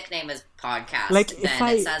 If your nickname is Podcast, like,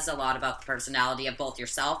 then it says a lot about the personality of both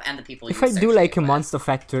yourself and the people you associate with. If I do like a Monster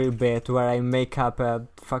Factory bit where I make up a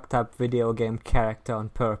fucked up video game character on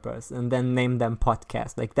purpose and then name them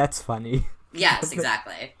Podcast, like that's funny. Yes,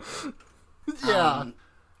 exactly. Yeah.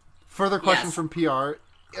 Further questions from PR.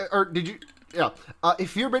 Or did you? Yeah.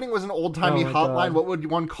 If Fear Bidding was an old timey hotline, what would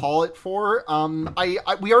one call it for?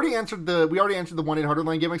 We already answered the 1-800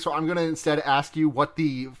 line gimmick, so I'm gonna instead ask you what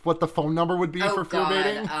the phone number would be for Fear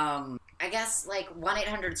Bidding. I guess like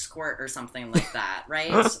 1-800 squirt or something like that,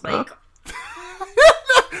 right? Like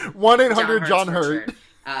 1-800 John Hurt.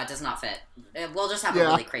 Does not fit. We'll just have a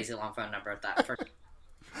really crazy long phone number at that.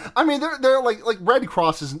 I mean, they're like Red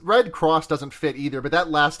Cross doesn't fit either, but that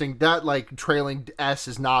like trailing S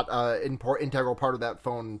is not integral part of that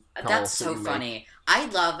phone call. That's so funny. I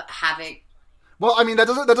love having. Well, I mean, that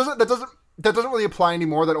doesn't really apply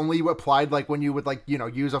anymore. That only applied like when you would like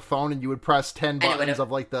use a phone and you would press 10 buttons of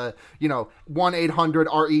like the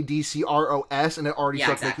 1-800-REDCROS and it already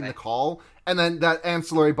starts making the call, and then that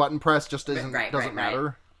ancillary button press just doesn't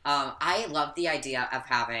matter. I love the idea of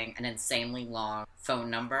having an insanely long phone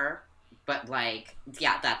number, but like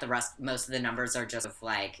that most of the numbers are just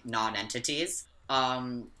like non-entities.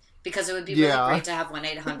 Because it would be really great to have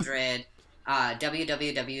 1-800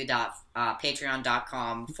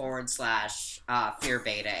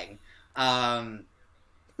 www.patreon.com/fearbaiting.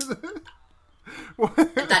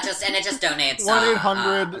 It just donates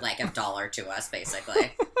 1-800 like $1 to us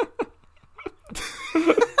basically.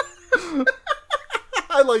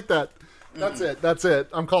 I like that. That's it.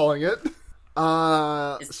 I'm calling it.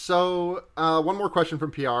 So one more question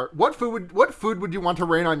from PR. What food would you want to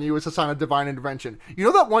rain on you as a sign of divine intervention? You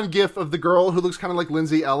know that one gif of the girl who looks kind of like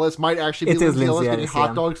Lindsay Ellis might actually be Lindsay Ellis getting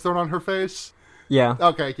hot dogs thrown on her face? Yeah.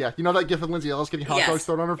 Okay, yeah. You know that gif of Lindsay Ellis getting hot dogs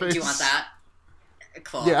thrown on her face? Do you want that?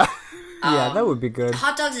 Cool. Yeah. Yeah, that would be good.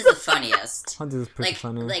 Hot dogs is the funniest. Hot dogs is pretty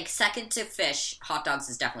funny. Like second to fish, hot dogs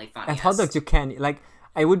is definitely funniest. And hot dogs you can like.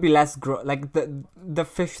 I would be less like the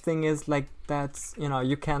fish thing is like that's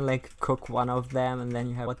you can like cook one of them and then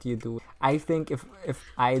you have what do you do. I think if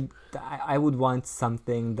I would want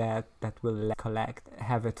something that will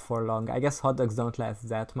have it for long. I guess hot dogs don't last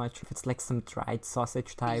that much. If it's like some dried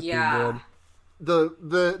sausage type, yeah. The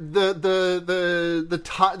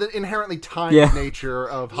inherently timed nature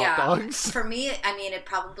of hot dogs. For me, I mean, it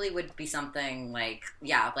probably would be something like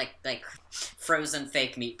frozen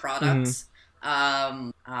fake meat products.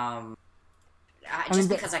 Because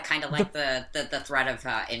I kind of like the threat of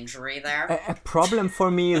injury there. A problem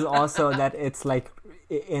for me is also that it's like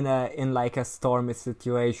in like a stormy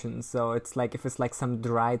situation. So it's like if it's like some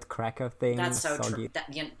dried cracker thing. That's so true.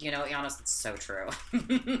 Giannis, it's so true.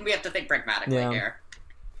 We have to think pragmatically here.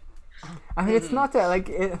 I mean, it's not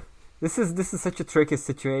this is such a tricky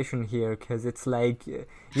situation here because it's like,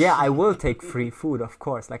 I will take free food, of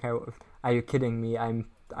course. Like, are you kidding me? I'm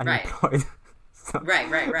unemployed. Right. So,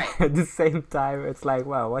 right. At the same time, it's like,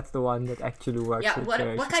 well, what's the one that actually works? Yeah,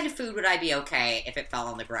 what kind of food would I be okay if it fell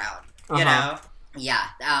on the ground? You know? Yeah.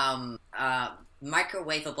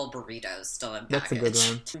 Microwavable burritos still in package.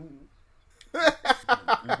 That's a good one.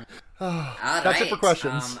 That's it for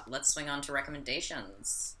questions. Let's swing on to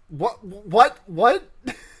recommendations. What? Why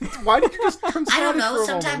did you just turn I don't know.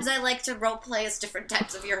 Sometimes I like to roleplay as different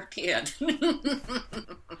types of European.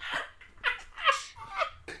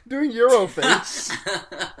 Doing Euroface.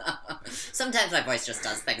 Sometimes my voice just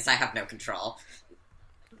does things. I have no control.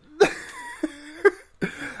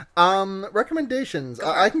 Recommendations.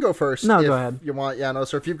 I can go first. No, go ahead. You want? Yeah, no.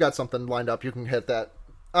 So if you've got something lined up, you can hit that.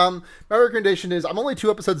 My recommendation is I'm only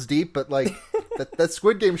 2 episodes deep, but like that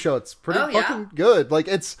Squid Game show, it's pretty fucking good. Like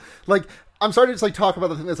it's like I'm sorry to just like talk about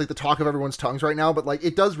the thing that's like the talk of everyone's tongues right now, but like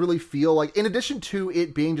it does really feel like in addition to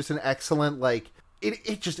it being just an excellent like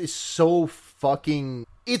it just is so fucking.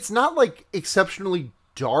 It's not like exceptionally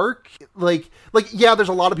dark. Like yeah, there's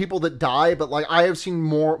a lot of people that die, but like I have seen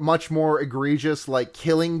much more egregious like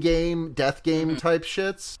killing game, death game type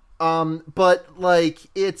shits. But like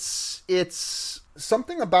it's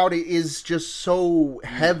something about it is just so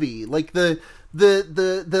heavy. Like the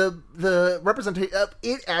representation of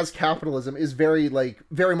it as capitalism is very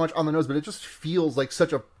much on the nose, but it just feels like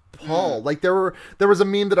such a pull. Like there was a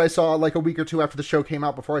meme that I saw like a week or two after the show came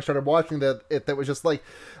out before I started watching that was just like,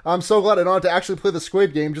 I'm so glad I don't have to actually play the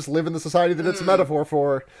Squid Game, just live in the society that it's a metaphor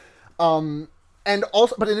for. And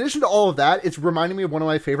also, but in addition to all of that, it's reminding me of one of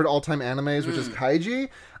my favorite all-time animes, which is Kaiji.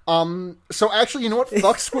 So actually, you know what?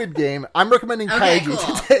 Fuck Squid Game. I'm recommending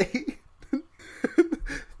Kaiji today.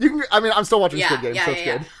 I'm still watching Squid Game, so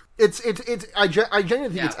it's good. I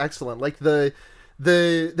genuinely think it's excellent. Like the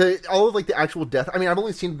all of like the actual death. I mean, I've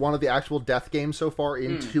only seen one of the actual death games so far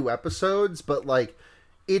in 2 episodes, but like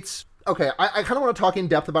it's okay. I kind of want to talk in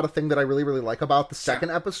depth about a thing that I really, really like about the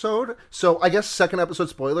second episode. So I guess second episode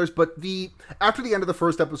spoilers, but after the end of the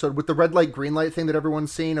first episode with the red light, green light thing that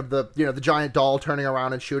everyone's seen of the the giant doll turning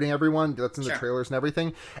around and shooting everyone. That's in the trailers and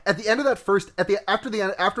everything. At the end of that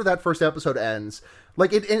after that first episode ends,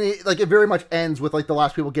 it very much ends with like the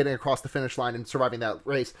last people getting across the finish line and surviving that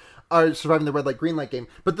race, or surviving the red light, green light game.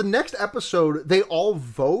 But the next episode, they all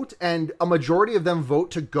vote, and a majority of them vote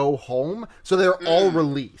to go home, so they're all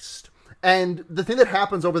released. And the thing that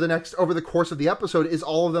happens over the course of the episode is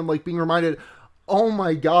all of them like being reminded, oh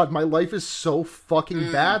my god, my life is so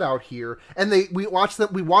fucking bad out here. And we watch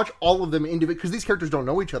all of them individually, because these characters don't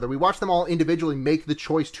know each other. We watch them all individually make the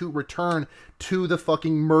choice to return to the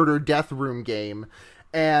fucking murder death room game.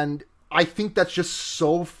 And I think that's just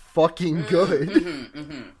so fucking good.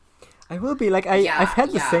 I will be like, I've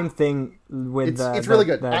had the same thing with it's really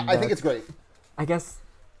good. I think it's great. I guess,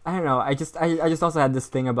 I don't know. I just also had this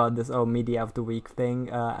thing about this media of the week thing,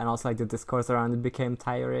 and also like the discourse around it became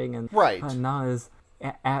tiring, and right now is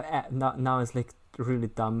like really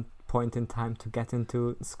dumb point in time to get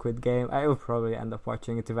into Squid Game. I will probably end up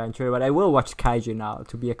watching it eventually, but I will watch Kaiji now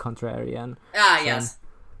to be a contrarian. Yes.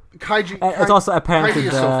 Kaiji. It's also apparently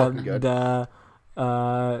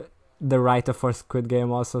the writer for Squid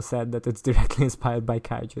Game also said that it's directly inspired by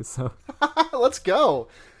Kaiji. So let's go.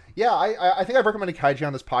 Yeah, I think I've recommended Kaiji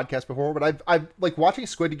on this podcast before, but I've like watching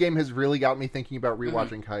Squid Game has really got me thinking about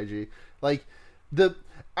rewatching Kaiji. Like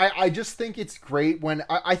I just think it's great when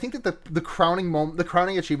I think that the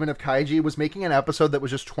crowning achievement of Kaiji was making an episode that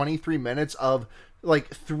was just 23 minutes of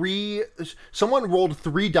like someone rolled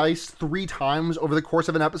 3 dice 3 times over the course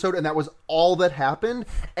of an episode, and that was all that happened,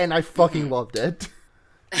 and I fucking loved it.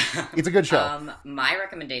 It's a good show. My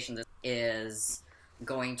recommendation is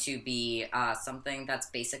going to be something that's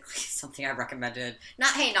basically something I recommended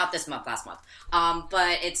not this month, last month,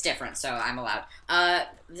 but it's different, so I'm allowed.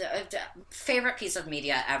 The favorite piece of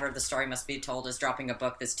media ever, The Story Must Be Told, is dropping a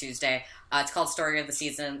book this Tuesday. It's called Story of the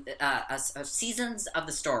Season, Seasons of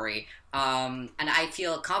the Story, and I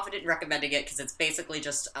feel confident in recommending it because it's basically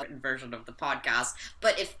just a version of the podcast.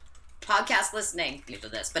 But if podcast listening, you do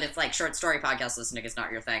this, but if like short story podcast listening is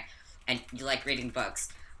not your thing and you like reading books,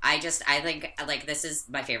 I think like this is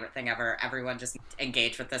my favorite thing ever. Everyone just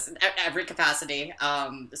engage with this in every capacity.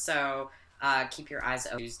 So keep your eyes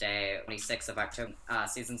open. Tuesday, 26th of October,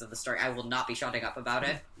 Seasons of the Story. I will not be shutting up about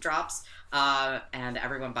it. Drops. And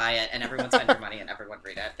everyone buy it, and everyone spend your money, and everyone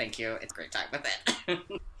read it. Thank you. It's a great time with it.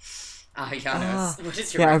 Janos, what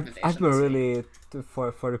is your recommendation? I've been really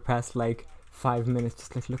for the past like 5 minutes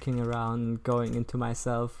just like looking around, going into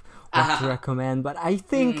myself what to recommend, but I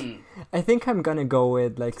think I'm gonna go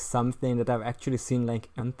with like something that I've actually seen like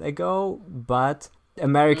a month ago, but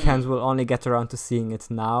Americans will only get around to seeing it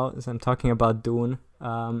now. So I'm talking about Dune.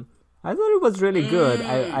 I thought it was really good.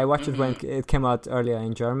 I watched it when it came out earlier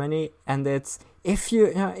in Germany, and it's if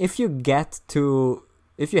you have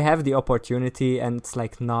the opportunity and it's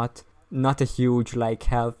like not a huge like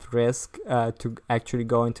health risk to actually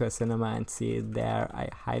go into a cinema and see it there, I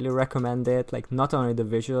highly recommend it. Like not only the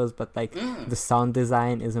visuals, but like the sound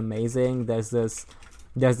design is amazing. There's this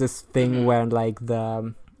thing where like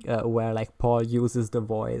where like Paul uses the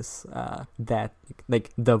voice that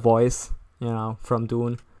like the voice, you know, from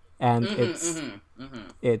Dune, and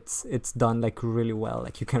it's done like really well.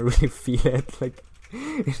 Like you can really feel it. Like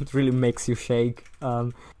it really makes you shake.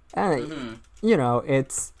 And you know,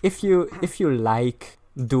 it's if you like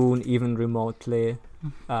Dune even remotely,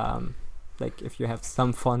 like if you have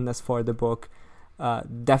some fondness for the book,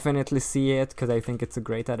 definitely see it, because I think it's a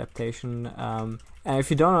great adaptation. And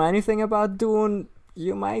if you don't know anything about Dune,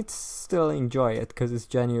 you might still enjoy it because it's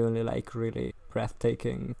genuinely like really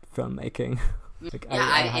breathtaking filmmaking. Like,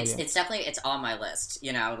 it's definitely, it's on my list.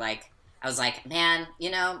 You know, like I was like, man,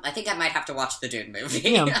 you know, I think I might have to watch the Dune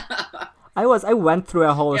movie. Yeah. I went through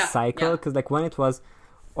a whole cycle, because like when it was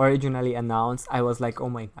originally announced, I was like, oh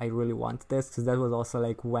my, I really want this, because that was also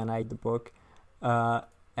like when I read the book, and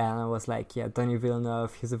I was like, yeah, Denis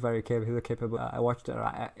Villeneuve, he's a capable. I watched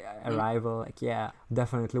Arrival, like, yeah,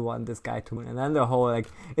 definitely want this guy to win. And then the whole like,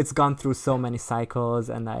 it's gone through so many cycles,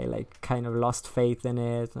 and I like kind of lost faith in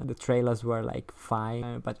it. And the trailers were like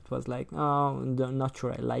fine, but it was like, oh, I'm not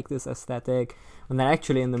sure I like this aesthetic. And then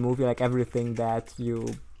actually in the movie, like everything that you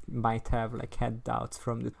might have like had doubts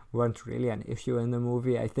from weren't really an issue in the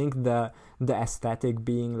movie. I think the aesthetic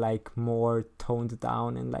being like more toned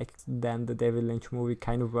down and like than the David Lynch movie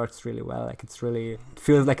kind of works really well. Like it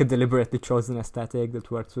feels like a deliberately chosen aesthetic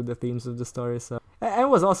that works with the themes of the story. So I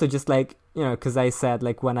was also just like, you know, because I said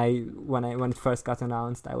like when it first got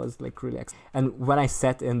announced, I was like really excited. And when I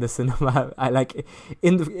sat in the cinema, I like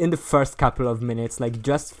in the first couple of minutes, like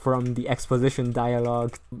just from the exposition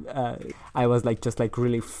dialogue, I was like just like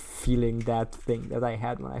really feeling that thing that I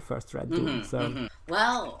had when I first read Dune.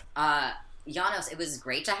 Well, Janos, it was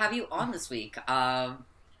great to have you on this week. Yeah,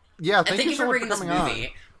 thank you for bringing this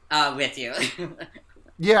movie with you.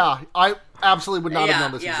 Yeah, I absolutely would not have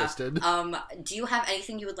known this existed. Do you have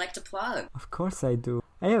anything you would like to plug? Of course I do.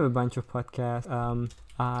 I have a bunch of podcasts.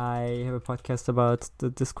 I have a podcast about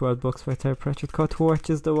the Discworld books by Terry Pratchett called Who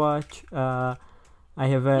Watches the Watch. I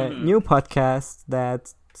have a new podcast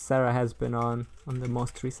that Sarah has been on the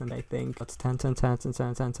most recent, I think. It's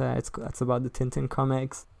It's about the Tintin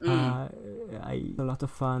comics. A lot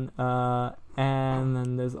of fun. And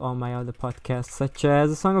then there's all my other podcasts, such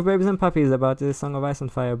as A Song of Babies and Puppies, about the Song of Ice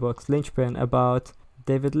and Fire books, Lynchpin, about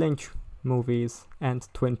David Lynch movies and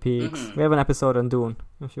Twin Peaks. We have an episode on Dune,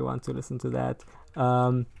 if you want to listen to that.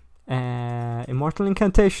 Immortal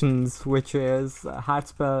Incantations, which is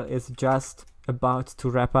Heartspell, is just about to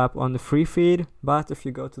wrap up on the free feed, but if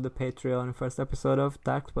you go to the Patreon, first episode of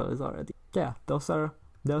Darkspell is already. Yeah, those are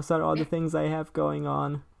all the things I have going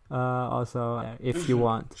on. Also, if you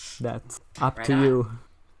want, that's up to you.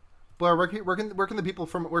 Blair, where can the people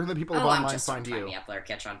of online find you? Find me at Blair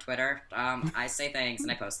Kitch on Twitter. I say things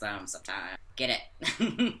and I post them sometimes. Get it,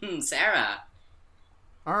 Sarah.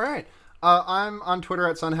 All right. I'm on Twitter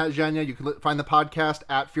at SunhatJanya. You can find the podcast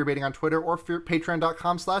at Fearbaiting on Twitter or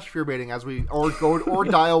patreon.com/fearbaiting or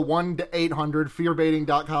dial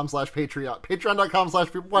 1-800-fearbaiting.com/Patreon. Patreon.com/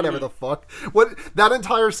 whatever the fuck. What that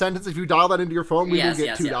entire sentence, if you dial that into your phone, we will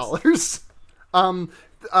get $2.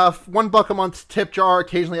 $1 a month tip jar.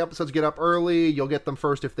 Occasionally episodes get up early. You'll get them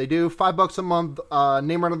first if they do. $5 a month,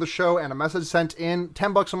 name run of the show and a message sent in.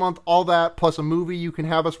 $10 a month, all that plus a movie. You can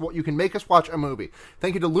make us watch a movie.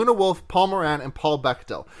 Thank you to Luna Wolf, Paul Moran, and Paul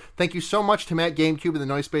Bechdel. Thank you so much to Matt GameCube and the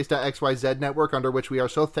Noisepace.xyz network, under which we are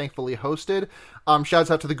so thankfully hosted.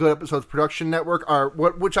 Shouts out to the Good Episodes Production Network,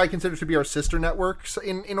 which I consider to be our sister networks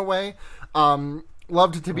in a way.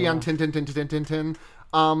 Loved to be on Tintin.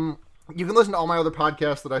 You can listen to all my other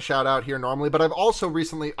podcasts that I shout out here normally, but I was also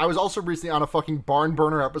recently on a fucking barn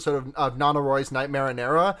burner episode of Nana Roy's Night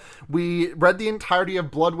Marinara. We read the entirety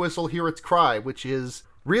of Blood Whistle, Hear Its Cry, which is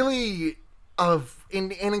really an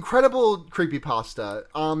incredible creepypasta.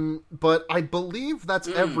 But I believe that's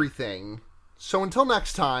everything. So until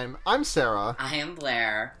next time, I'm Sarah. I am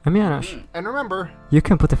Blair. I'm Janosch. And remember, you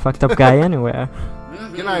can put a fucked up guy anywhere.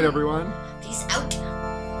 Good night, everyone. Peace out.